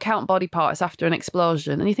like, they don't count body parts after an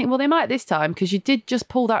explosion. And you think, well, they might this time, because you did just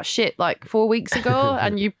pull that shit like 4 weeks ago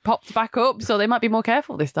and you popped back up. So they might be more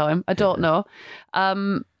careful this time. I don't know.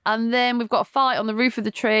 And then we've got a fight on the roof of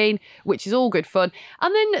the train, which is all good fun.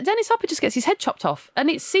 And then Dennis Hopper just gets his head chopped off.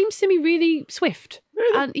 And it seems to me really swift.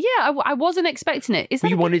 And yeah, I wasn't expecting it. Is that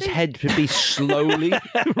You a want good his thing? head to be slowly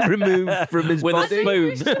removed from his With body? a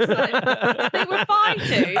spoon. They were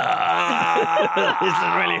fighting. This is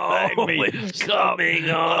really hurting me. It's coming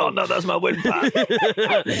on. Oh no, that's my windpipe.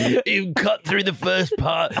 You cut through the first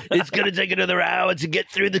part. It's going to take another hour to get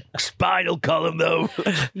through the spinal column, though.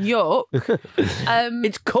 Yuck.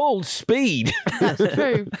 It's called speed. That's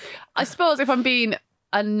true. I suppose if I'm being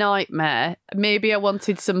a nightmare, maybe I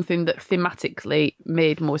wanted something that thematically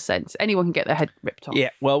made more sense. Anyone can get their head ripped off. Yeah,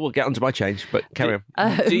 well, we'll get onto my change, but carry on.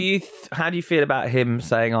 How do you feel about him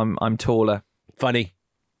saying I'm taller? Funny.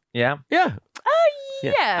 Yeah? Yeah.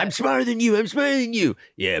 Yeah. I'm smarter than you. I'm smarter than you.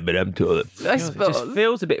 Yeah, but I'm taller. I It suppose. just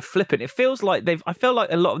feels a bit flippant. It feels like I feel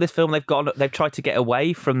like a lot of this film they've tried to get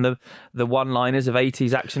away from the one-liners of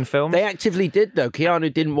 80s action films. They actively did, though.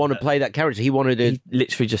 Keanu didn't want to play that character. He wanted to... He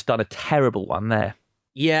literally just done a terrible one there.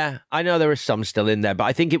 Yeah, I know there are some still in there, but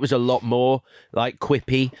I think it was a lot more like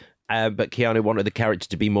quippy. But Keanu wanted the character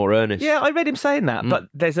to be more earnest. Yeah, I read him saying that, but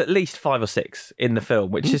there's at least 5 or 6 in the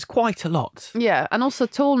film, which is quite a lot. Yeah, and also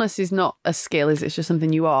tallness is not a skill, is it? It's just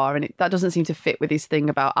something you are, and that doesn't seem to fit with his thing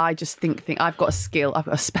about, I just think I've got a skill, I've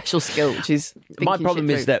got a special skill, which is My thinking problem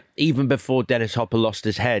shit is through. that even before Dennis Hopper lost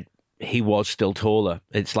his head, he was still taller.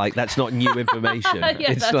 It's like, that's not new information.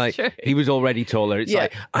 Yeah, it's that's like, true. he was already taller. It's Yeah.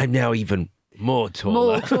 like, I'm now even more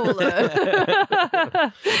taller. More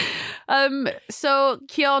taller. So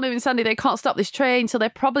Keanu and Sandy, they can't stop this train, so they're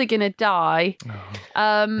probably going to die.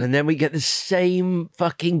 And then we get the same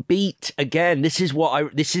fucking beat again. This is why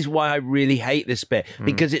I really hate this bit,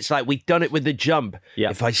 because it's like, we've done it with the jump. Yeah.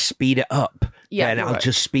 If I speed it up, Yeah, then you're I'll right.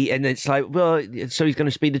 just speed. And it's like, well, so he's going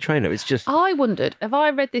to speed the train up. It's just I wondered, have I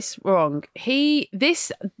read this wrong? The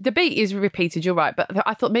beat is repeated, you're right, but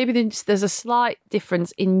I thought maybe there's a slight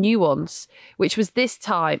difference in nuance, which was this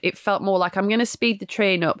time it felt more like, I'm going to speed the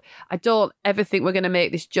train up. I don't ever think we're going to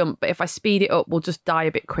make this jump, but if I speed it up, we'll just die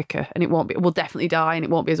a bit quicker, and we'll definitely die, and it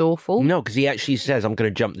won't be as awful. no, because he actually says, I'm going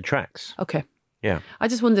to jump the tracks. Okay. Yeah. I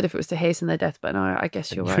just wondered if it was to hasten their death, but no, I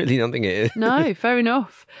guess you're right. Really don't think it is. No, fair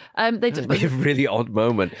enough. They It'd be a really odd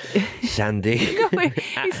moment. Sandy,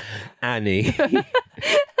 Annie,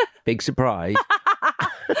 big surprise.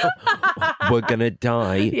 We're gonna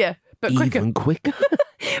die. Yeah, but quicker. Even quicker.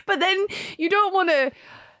 But then you don't want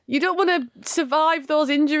to survive those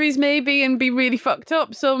injuries maybe and be really fucked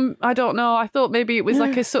up. So I don't know. I thought maybe it was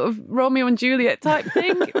like a sort of Romeo and Juliet type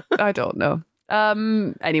thing. I don't know.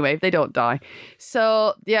 Anyway, they don't die.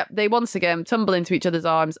 So, yeah, they once again tumble into each other's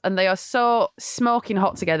arms, and they are so smoking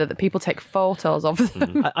hot together that people take photos of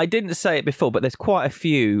them. I didn't say it before, but there's quite a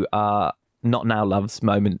few not now loves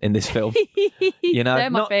moment in this film. You know, They're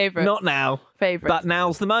my favourite. Not now. Favourite. But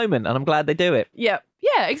now's the moment, and I'm glad they do it. Yeah.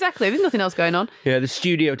 Yeah, exactly. There's nothing else going on. Yeah, the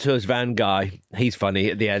studio tours van guy, he's funny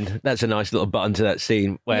at the end. That's a nice little button to that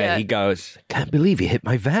scene where he goes, "Can't believe you hit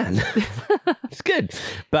my van." It's good.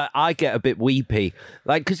 But I get a bit weepy.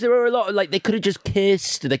 Like, because there are a lot of, like, they could have just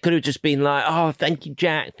kissed. They could have just been like, "Oh, thank you,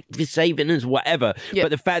 Jack, for saving us," whatever. But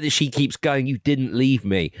the fact that she keeps going, "You didn't leave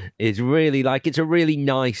me," is really, like, it's a really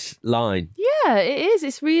nice line. Yeah, it is.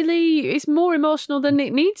 It's more emotional than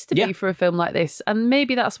it needs to be for a film like this. And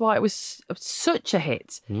maybe that's why it was such a hit.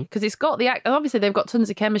 Because it's got obviously they've got tons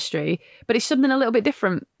of chemistry, but it's something a little bit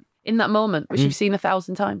different in that moment, which you've seen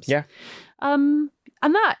 1,000 times. Yeah. And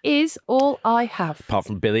that is all I have. Apart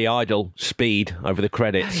from Billy Idol, Speed over the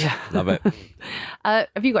credits. Love it.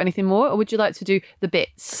 Have you got anything more, or would you like to do the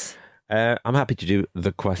bits? I'm happy to do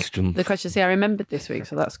the question. The question. See, I remembered this week,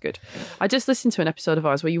 so that's good. I just listened to an episode of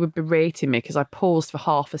ours where you were berating me because I paused for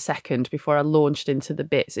half a second before I launched into the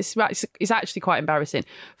bits. It's actually quite embarrassing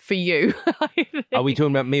for you. Are we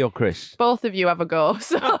talking about me or Chris? Both of you have a go.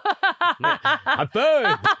 So. I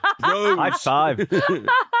burned. High five.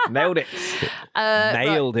 Nailed it.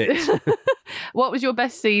 Nailed it. What was your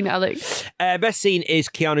best scene, Alex? Best scene is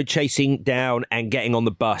Keanu chasing down and getting on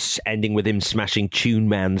the bus, ending with him smashing Tune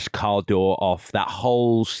Man's car door off. That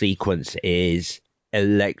whole sequence is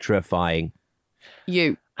electrifying.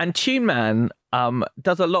 And Tune Man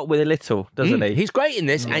does a lot with a little, doesn't he? He's great in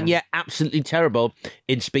this, and yet absolutely terrible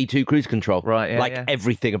in Speed 2 Cruise Control. Right,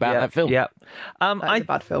 everything about that film. Yeah. That's a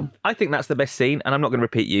bad film. I think that's the best scene, and I'm not going to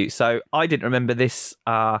repeat you. So I didn't remember this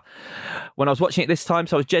when I was watching it this time,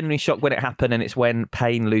 so I was genuinely shocked when it happened, and it's when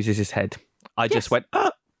Payne loses his head. I just went,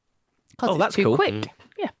 oh, that's too cool. quick.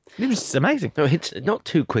 Yeah. It was amazing. No, it's not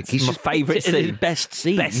too quick. It's my favourite scene. Best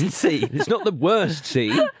scene. Best scene. It's not the worst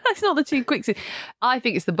scene. That's not the too quick scene. I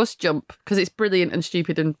think it's the bus jump because it's brilliant and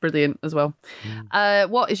stupid and brilliant as well.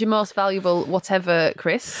 What is your most valuable whatever,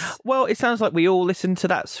 Chris? Well, it sounds like we all listened to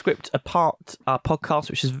that Script Apart podcast,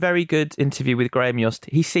 which is a very good interview with Graham Yost.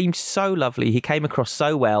 He seemed so lovely. He came across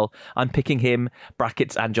so well. I'm picking him,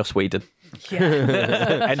 brackets, and Joss Whedon.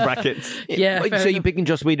 Yeah. End brackets. Yeah. So you're picking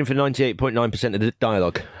Joss Whedon for 98.9% of the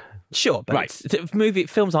dialogue? Sure, but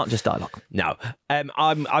films aren't just dialogue. No,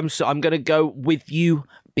 I'm going to go with you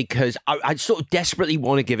because I sort of desperately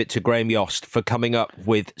want to give it to Graham Yost for coming up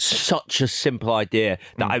with such a simple idea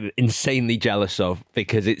that I'm insanely jealous of,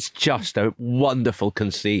 because it's just a wonderful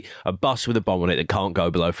conceit. A bus with a bomb on it that can't go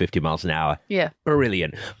below 50 miles an hour. Yeah,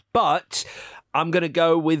 brilliant. But I'm going to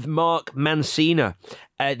go with Mark Mancina.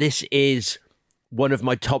 This is one of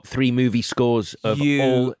my top 3 movie scores of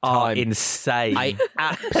all time. Are insane. I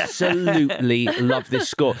absolutely love this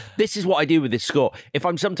score. This is what I do with this score. If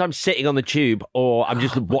I'm sometimes sitting on the tube or I'm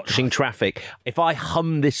just watching traffic, if I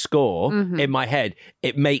hum this score in my head,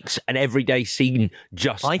 it makes an everyday scene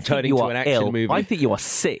just turn into an action movie. I think you are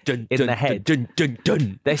sick in the head. Dun, dun,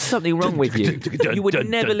 dun. There's something wrong with you. You would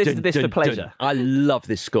never listen to this for pleasure. I love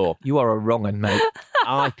this score. You are a wrong un, mate.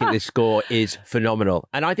 I think this score is phenomenal.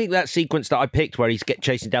 And I think that sequence that I picked where he's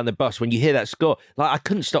chasing down the bus, when you hear that score, like I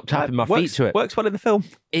couldn't stop tapping my feet to it. Works well in the film.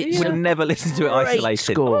 It's would never listen to it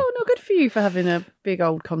isolated. Score. Oh, no, good for you for having a big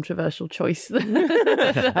old controversial choice.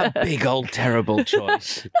 A big old terrible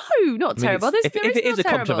choice. No, not terrible. If it is a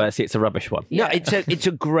controversy, it's a rubbish one. No, it's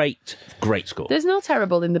a great score. There's no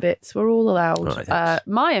terrible in the bits. We're all allowed. Right,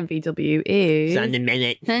 my MVW is 100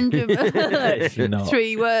 minutes.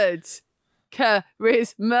 3 words.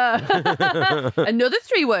 Charisma. Another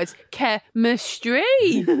 3 words. Chemistry.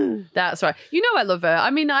 That's right. You know I love her.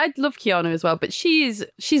 I mean, I love Keanu as well, but she's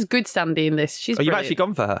good Sandy in this. She's you've actually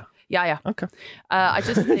gone for her? Yeah. Okay. I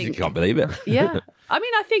just think you can't believe it. Yeah. I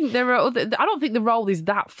mean, I think there are other. I don't think the role is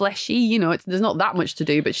that fleshy. You know, there's not that much to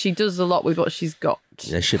do, but she does a lot with what she's got.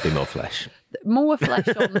 There should be more flesh. More flesh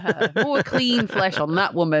on her. More clean flesh on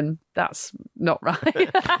that woman. That's not right.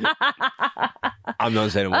 I'm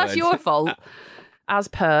not saying a word. That's your fault, as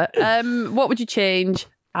per. What would you change,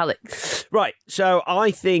 Alex? Right. So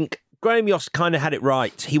I think Graham Yost kind of had it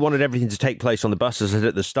right. He wanted everything to take place on the bus, as I said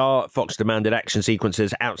at the start. Fox demanded action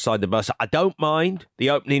sequences outside the bus. I don't mind the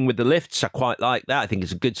opening with the lifts. I quite like that. I think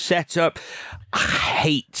it's a good setup.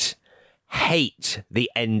 I hate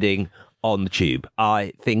the ending on the tube.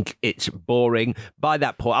 I think it's boring. By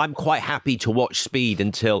that point, I'm quite happy to watch Speed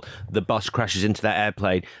until the bus crashes into that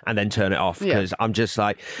airplane and then turn it off, because I'm just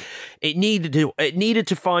like, it needed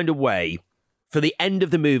to find a way for the end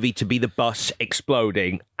of the movie to be the bus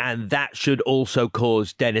exploding, and that should also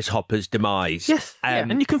cause Dennis Hopper's demise. Yes,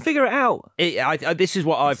 and you can figure it out. This is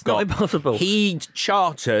what I've got. Not impossible. He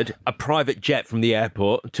chartered a private jet from the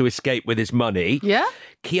airport to escape with his money. Yeah.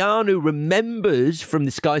 Keanu remembers from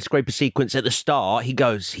the skyscraper sequence at the start, he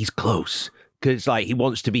goes, he's close. Because he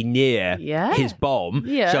wants to be near his bomb.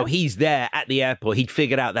 Yeah. So he's there at the airport. He'd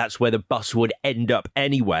figured out that's where the bus would end up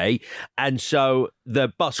anyway. And so the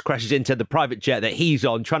bus crashes into the private jet that he's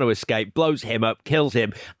on, trying to escape, blows him up, kills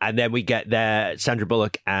him. And then we get there, Sandra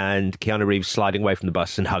Bullock and Keanu Reeves sliding away from the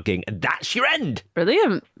bus and hugging. And that's your end.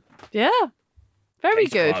 Brilliant. Yeah. Very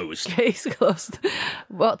Case good. closed. Case closed.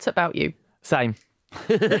 What about you? Same.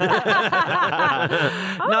 No,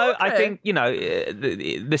 I think,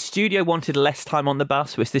 the studio wanted less time on the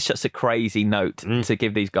bus, which is just a crazy note to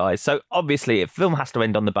give these guys. So obviously, if film has to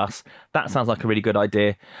end on the bus, that sounds like a really good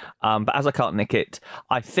idea. But as I can't nick it,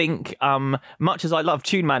 I think, much as I love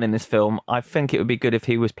Tune Man in this film, I think it would be good if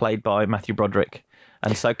he was played by Matthew Broderick.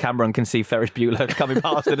 And so Cameron can see Ferris Bueller coming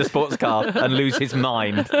past in a sports car and lose his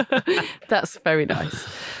mind. That's very nice.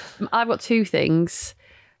 I've got two things.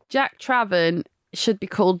 Jack Traven should be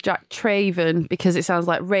called Jack Traven because it sounds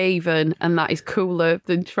like Raven, and that is cooler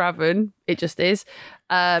than Traven. It just is,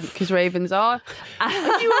 because ravens are.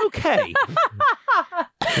 Are you okay?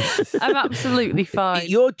 I'm absolutely fine.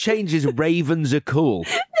 Your change is ravens are cool.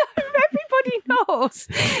 Everybody knows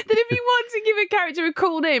that if you want to give a character a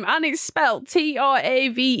cool name and it's spelled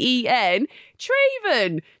Traven,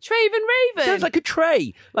 Traven Raven. Sounds like a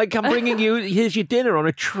tray. Like I'm bringing you, here's your dinner on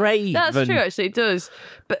a tray. That's true, actually, it does.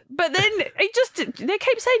 But then they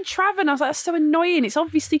kept saying Traven. I was like, that's so annoying. It's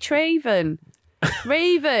obviously Traven.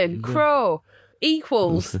 Raven, crow,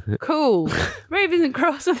 equals cool. Ravens and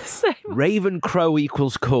crows are the same. Raven crow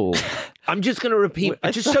equals cool. I'm just going to repeat,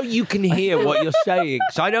 just so you can hear what you're saying.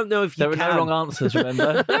 So I don't know if you There are no wrong answers,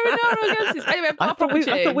 remember? There are no wrong answers. Anyway, I've got a proper change.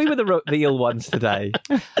 I thought we were the ill ones today.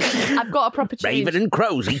 I've got a proper change. Raven and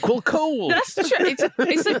crows equal cool. That's true.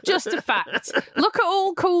 It's just a fact. Look at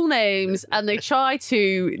all cool names, and they try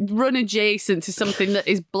to run adjacent to something that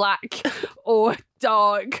is black or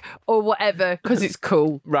dark or whatever because it's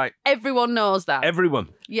cool. Right. Everyone knows that. Everyone.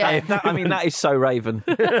 Yeah. That is so Raven.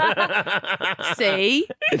 See?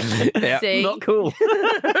 Yeah. See? Not cool.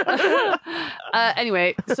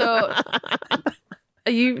 Anyway, so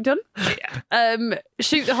are you done? Yeah.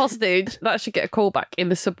 Shoot the hostage. That should get a call back in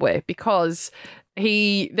the subway because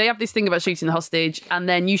they have this thing about shooting the hostage, and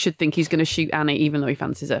then you should think he's going to shoot Annie even though he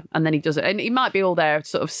fancies her, and then he does it, and he might be all there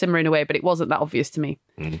sort of simmering away, but it wasn't that obvious to me.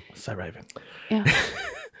 So Raven. Yeah.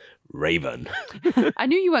 Raven. I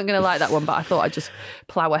knew you weren't going to like that one, but I thought I'd just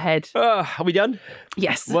plough ahead. Are we done?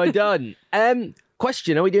 Yes. We're done.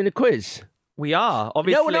 Question, are we doing a quiz? We are.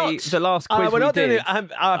 Obviously, no, we're not. The last quiz we're not we did. doing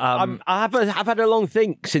it. I've had a long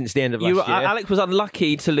think since the end of last year. Alex was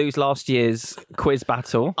unlucky to lose last year's quiz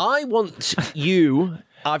battle. I want you...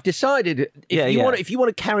 I've decided if you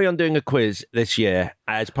want to carry on doing a quiz this year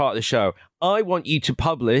as part of the show, I want you to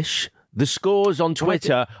publish the scores on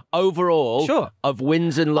Twitter overall of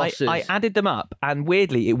wins and losses. I added them up, and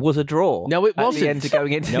weirdly, it was a draw. No, it wasn't. At the end of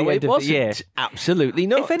going into the end of the year. Absolutely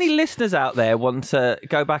not. If any listeners out there want to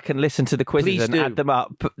go back and listen to the quizzes Please and do. add them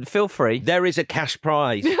up, feel free. There is a cash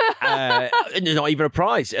prize. Not even a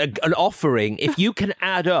prize, an offering. If you can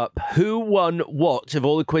add up who won what of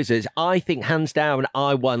all the quizzes, I think hands down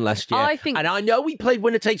I won last year. And I know we played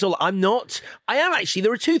winner takes all. I am actually.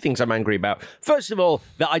 There are two things I'm angry about. First of all,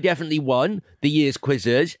 that I definitely won the year's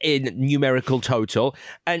quizzes in numerical total.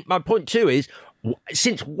 And my point two is,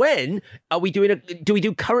 since when are we do we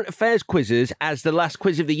do current affairs quizzes as the last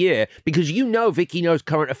quiz of the year? Because Vicky knows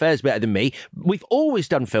current affairs better than me. We've always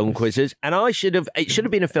done film quizzes, and it should have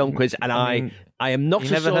been a film quiz, and I am not a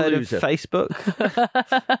sore loser. You never heard of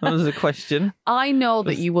Facebook? That was a question. I know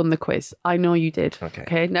that you won the quiz. I know you did.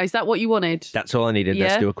 Okay. Now, is that what you wanted? That's all I needed. Yeah?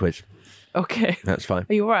 Let's do a quiz. Okay. That's fine.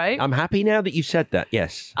 Are you all right? I'm happy now that you said that,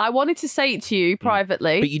 yes. I wanted to say it to you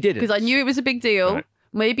privately. But you didn't. Because I knew it was a big deal. Right.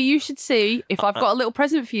 Maybe you should see if I've got a little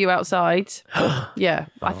present for you outside. Yeah,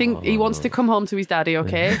 I think he wants to come home to his daddy,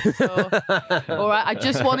 okay? So, all right, I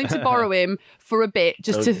just wanted to borrow him for a bit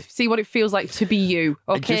just to see what it feels like to be you,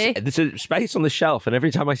 okay? There's a space on the shelf, and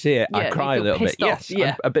every time I see it, I cry a feel little bit. pissed off.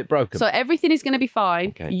 Yes, I'm a bit broken. So everything is going to be fine.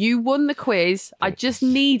 Okay. You won the quiz. I just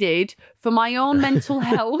needed, for my own mental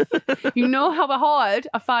health, you know how hard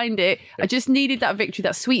I find it, I just needed that victory,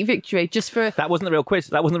 that sweet victory, just for... That wasn't the real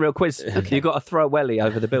quiz. Okay. You got to throw a welly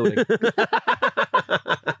over the building.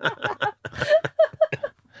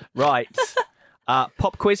 Right.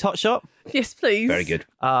 Pop quiz, hot shot. Yes, please. Very good.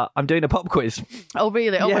 I'm doing a pop quiz. Oh,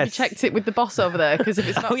 really? Oh, have you Yes. checked it with the boss over there? Because if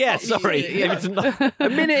it's not... Oh, yeah, pop, sorry. yeah. If it's not- A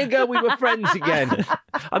minute ago, we were friends again.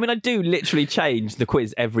 I mean, I do literally change the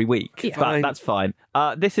quiz every week, Yeah. but that's fine.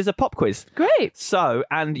 This is a pop quiz. Great. So,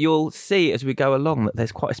 and you'll see as we go along that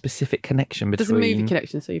there's quite a specific connection between... There's a movie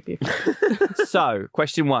connection, so you'd be... So,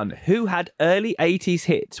 question 1. Who had early 80s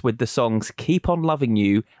hits with the songs Keep On Loving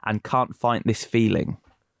You and Can't Fight This Feeling?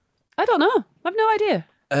 I don't know. I've no idea.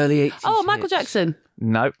 Early 80s. Oh, Michael Jackson.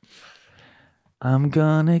 No. I'm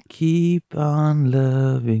gonna keep on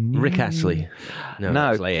loving you. Rick Astley. No, No.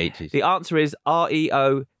 that's late 80s. The answer is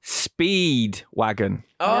REO Speedwagon.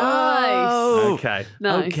 Oh, Okay.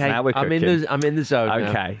 Nice. Okay, Now we're I'm in cooking. the zone. now.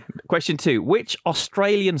 Okay. Question 2. Which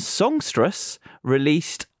Australian songstress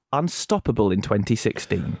released Unstoppable in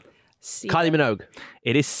 2016? Kylie Minogue.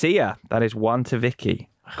 It is Sia. That is 1 to Vicky.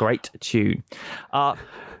 Great tune. I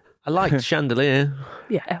liked Chandelier.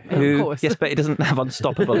 Yeah, Who, of course. yes, but it doesn't have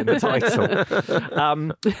Unstoppable in the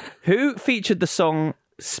title. Who featured the song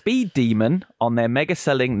Speed Demon on their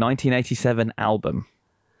mega-selling 1987 album?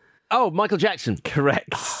 Oh, Michael Jackson.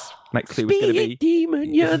 Correct. Next clue was going to be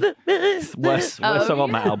Demon, you're the best. worst song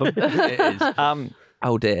on that album. It is.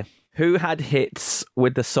 Oh dear. Who had hits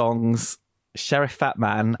with the songs Sheriff Fat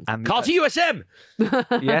Man and Carter USM.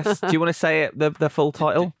 Yes. Do you want to say it, the full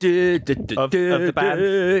title of the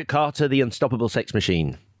band? Carter, the Unstoppable Sex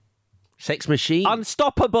Machine. Sex Machine?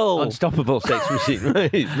 Unstoppable. Unstoppable Sex Machine.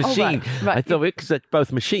 Right. Machine. right. I thought it because they're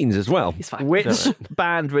both machines as well. It's fine. Which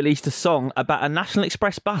band released a song about a National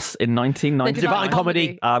Express bus in 1990? The Divine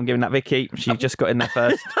Comedy. I'm giving that Vicky. She just got in there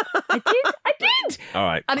first. I did. All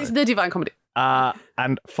right. And it's the Divine Comedy.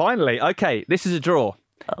 And finally, okay, this is a draw.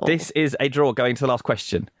 This is a draw going to the last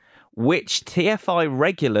question. Which TFI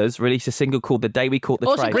regulars released a single called The Day We Caught the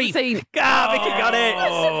Ocean Train? Cuisine. Vicky got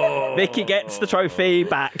it. Vicky gets the trophy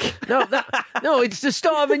back. No, it's the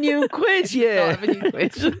start of a new quiz year. Start of a new quiz.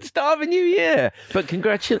 It's the start of a new year. But I'm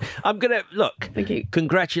going to, look. Thank you.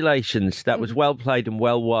 Congratulations. That was well played and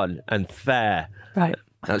well won and fair. Right.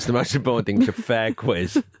 That's the most important thing. It's a fair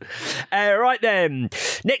quiz. Right then.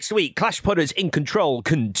 Next week, Clash Podders in Control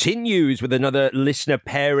continues with another listener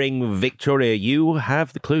pairing. Victoria, you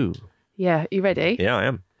have the clue. Yeah, you ready? Yeah, I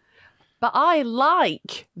am. But I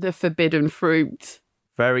like the forbidden fruit.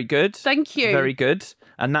 Very good. Thank you. Very good.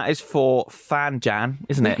 And that is for Fan Jan,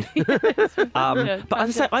 isn't it? But as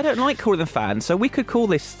I say, I don't like calling them fans, so we could call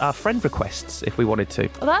this friend requests if we wanted to.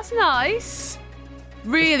 Well, that's nice.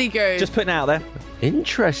 Really good. Just putting it out there.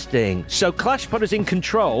 Interesting. So Clash Podders in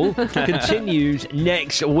Control continues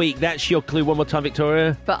next week. That's your clue. One more time,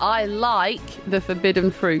 Victoria. But I like the forbidden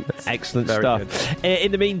fruit. Excellent Very stuff.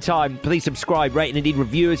 In the meantime, please subscribe, rate and indeed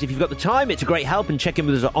review us if you've got the time. It's a great help. And check in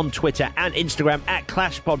with us on Twitter and Instagram at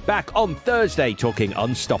ClashPod. Back on Thursday talking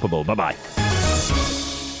Unstoppable. Bye-bye.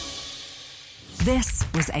 This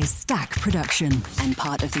was a Stack production and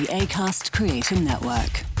part of the Acast Creator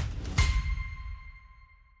Network.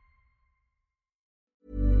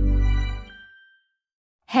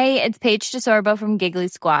 Hey, it's Paige DeSorbo from Giggly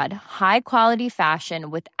Squad. High quality fashion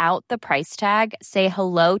without the price tag. Say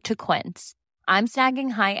hello to Quince. I'm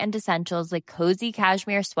snagging high-end essentials like cozy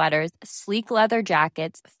cashmere sweaters, sleek leather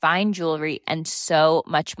jackets, fine jewelry, and so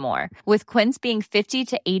much more. With Quince being 50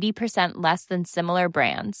 to 80% less than similar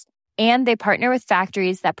brands. And they partner with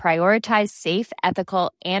factories that prioritize safe,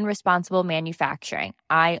 ethical, and responsible manufacturing.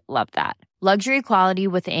 I love that. Luxury quality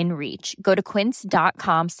within reach. Go to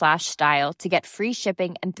quince.com/style to get free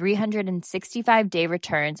shipping and 365-day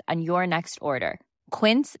returns on your next order.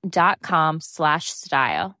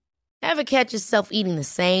 Quince.com/style. Ever catch yourself eating the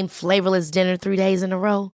same flavorless dinner 3 days in a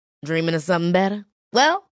row? Dreaming of something better?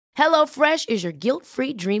 Well, HelloFresh is your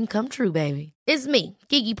guilt-free dream come true, baby. It's me,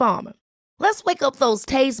 Keke Palmer. Let's wake up those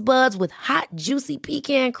taste buds with hot, juicy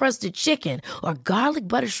pecan-crusted chicken or garlic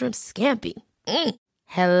butter shrimp scampi.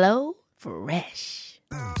 Hello Fresh.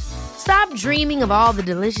 Stop dreaming of all the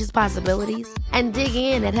delicious possibilities and dig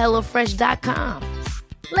in at HelloFresh.com.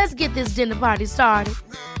 Let's get this dinner party started.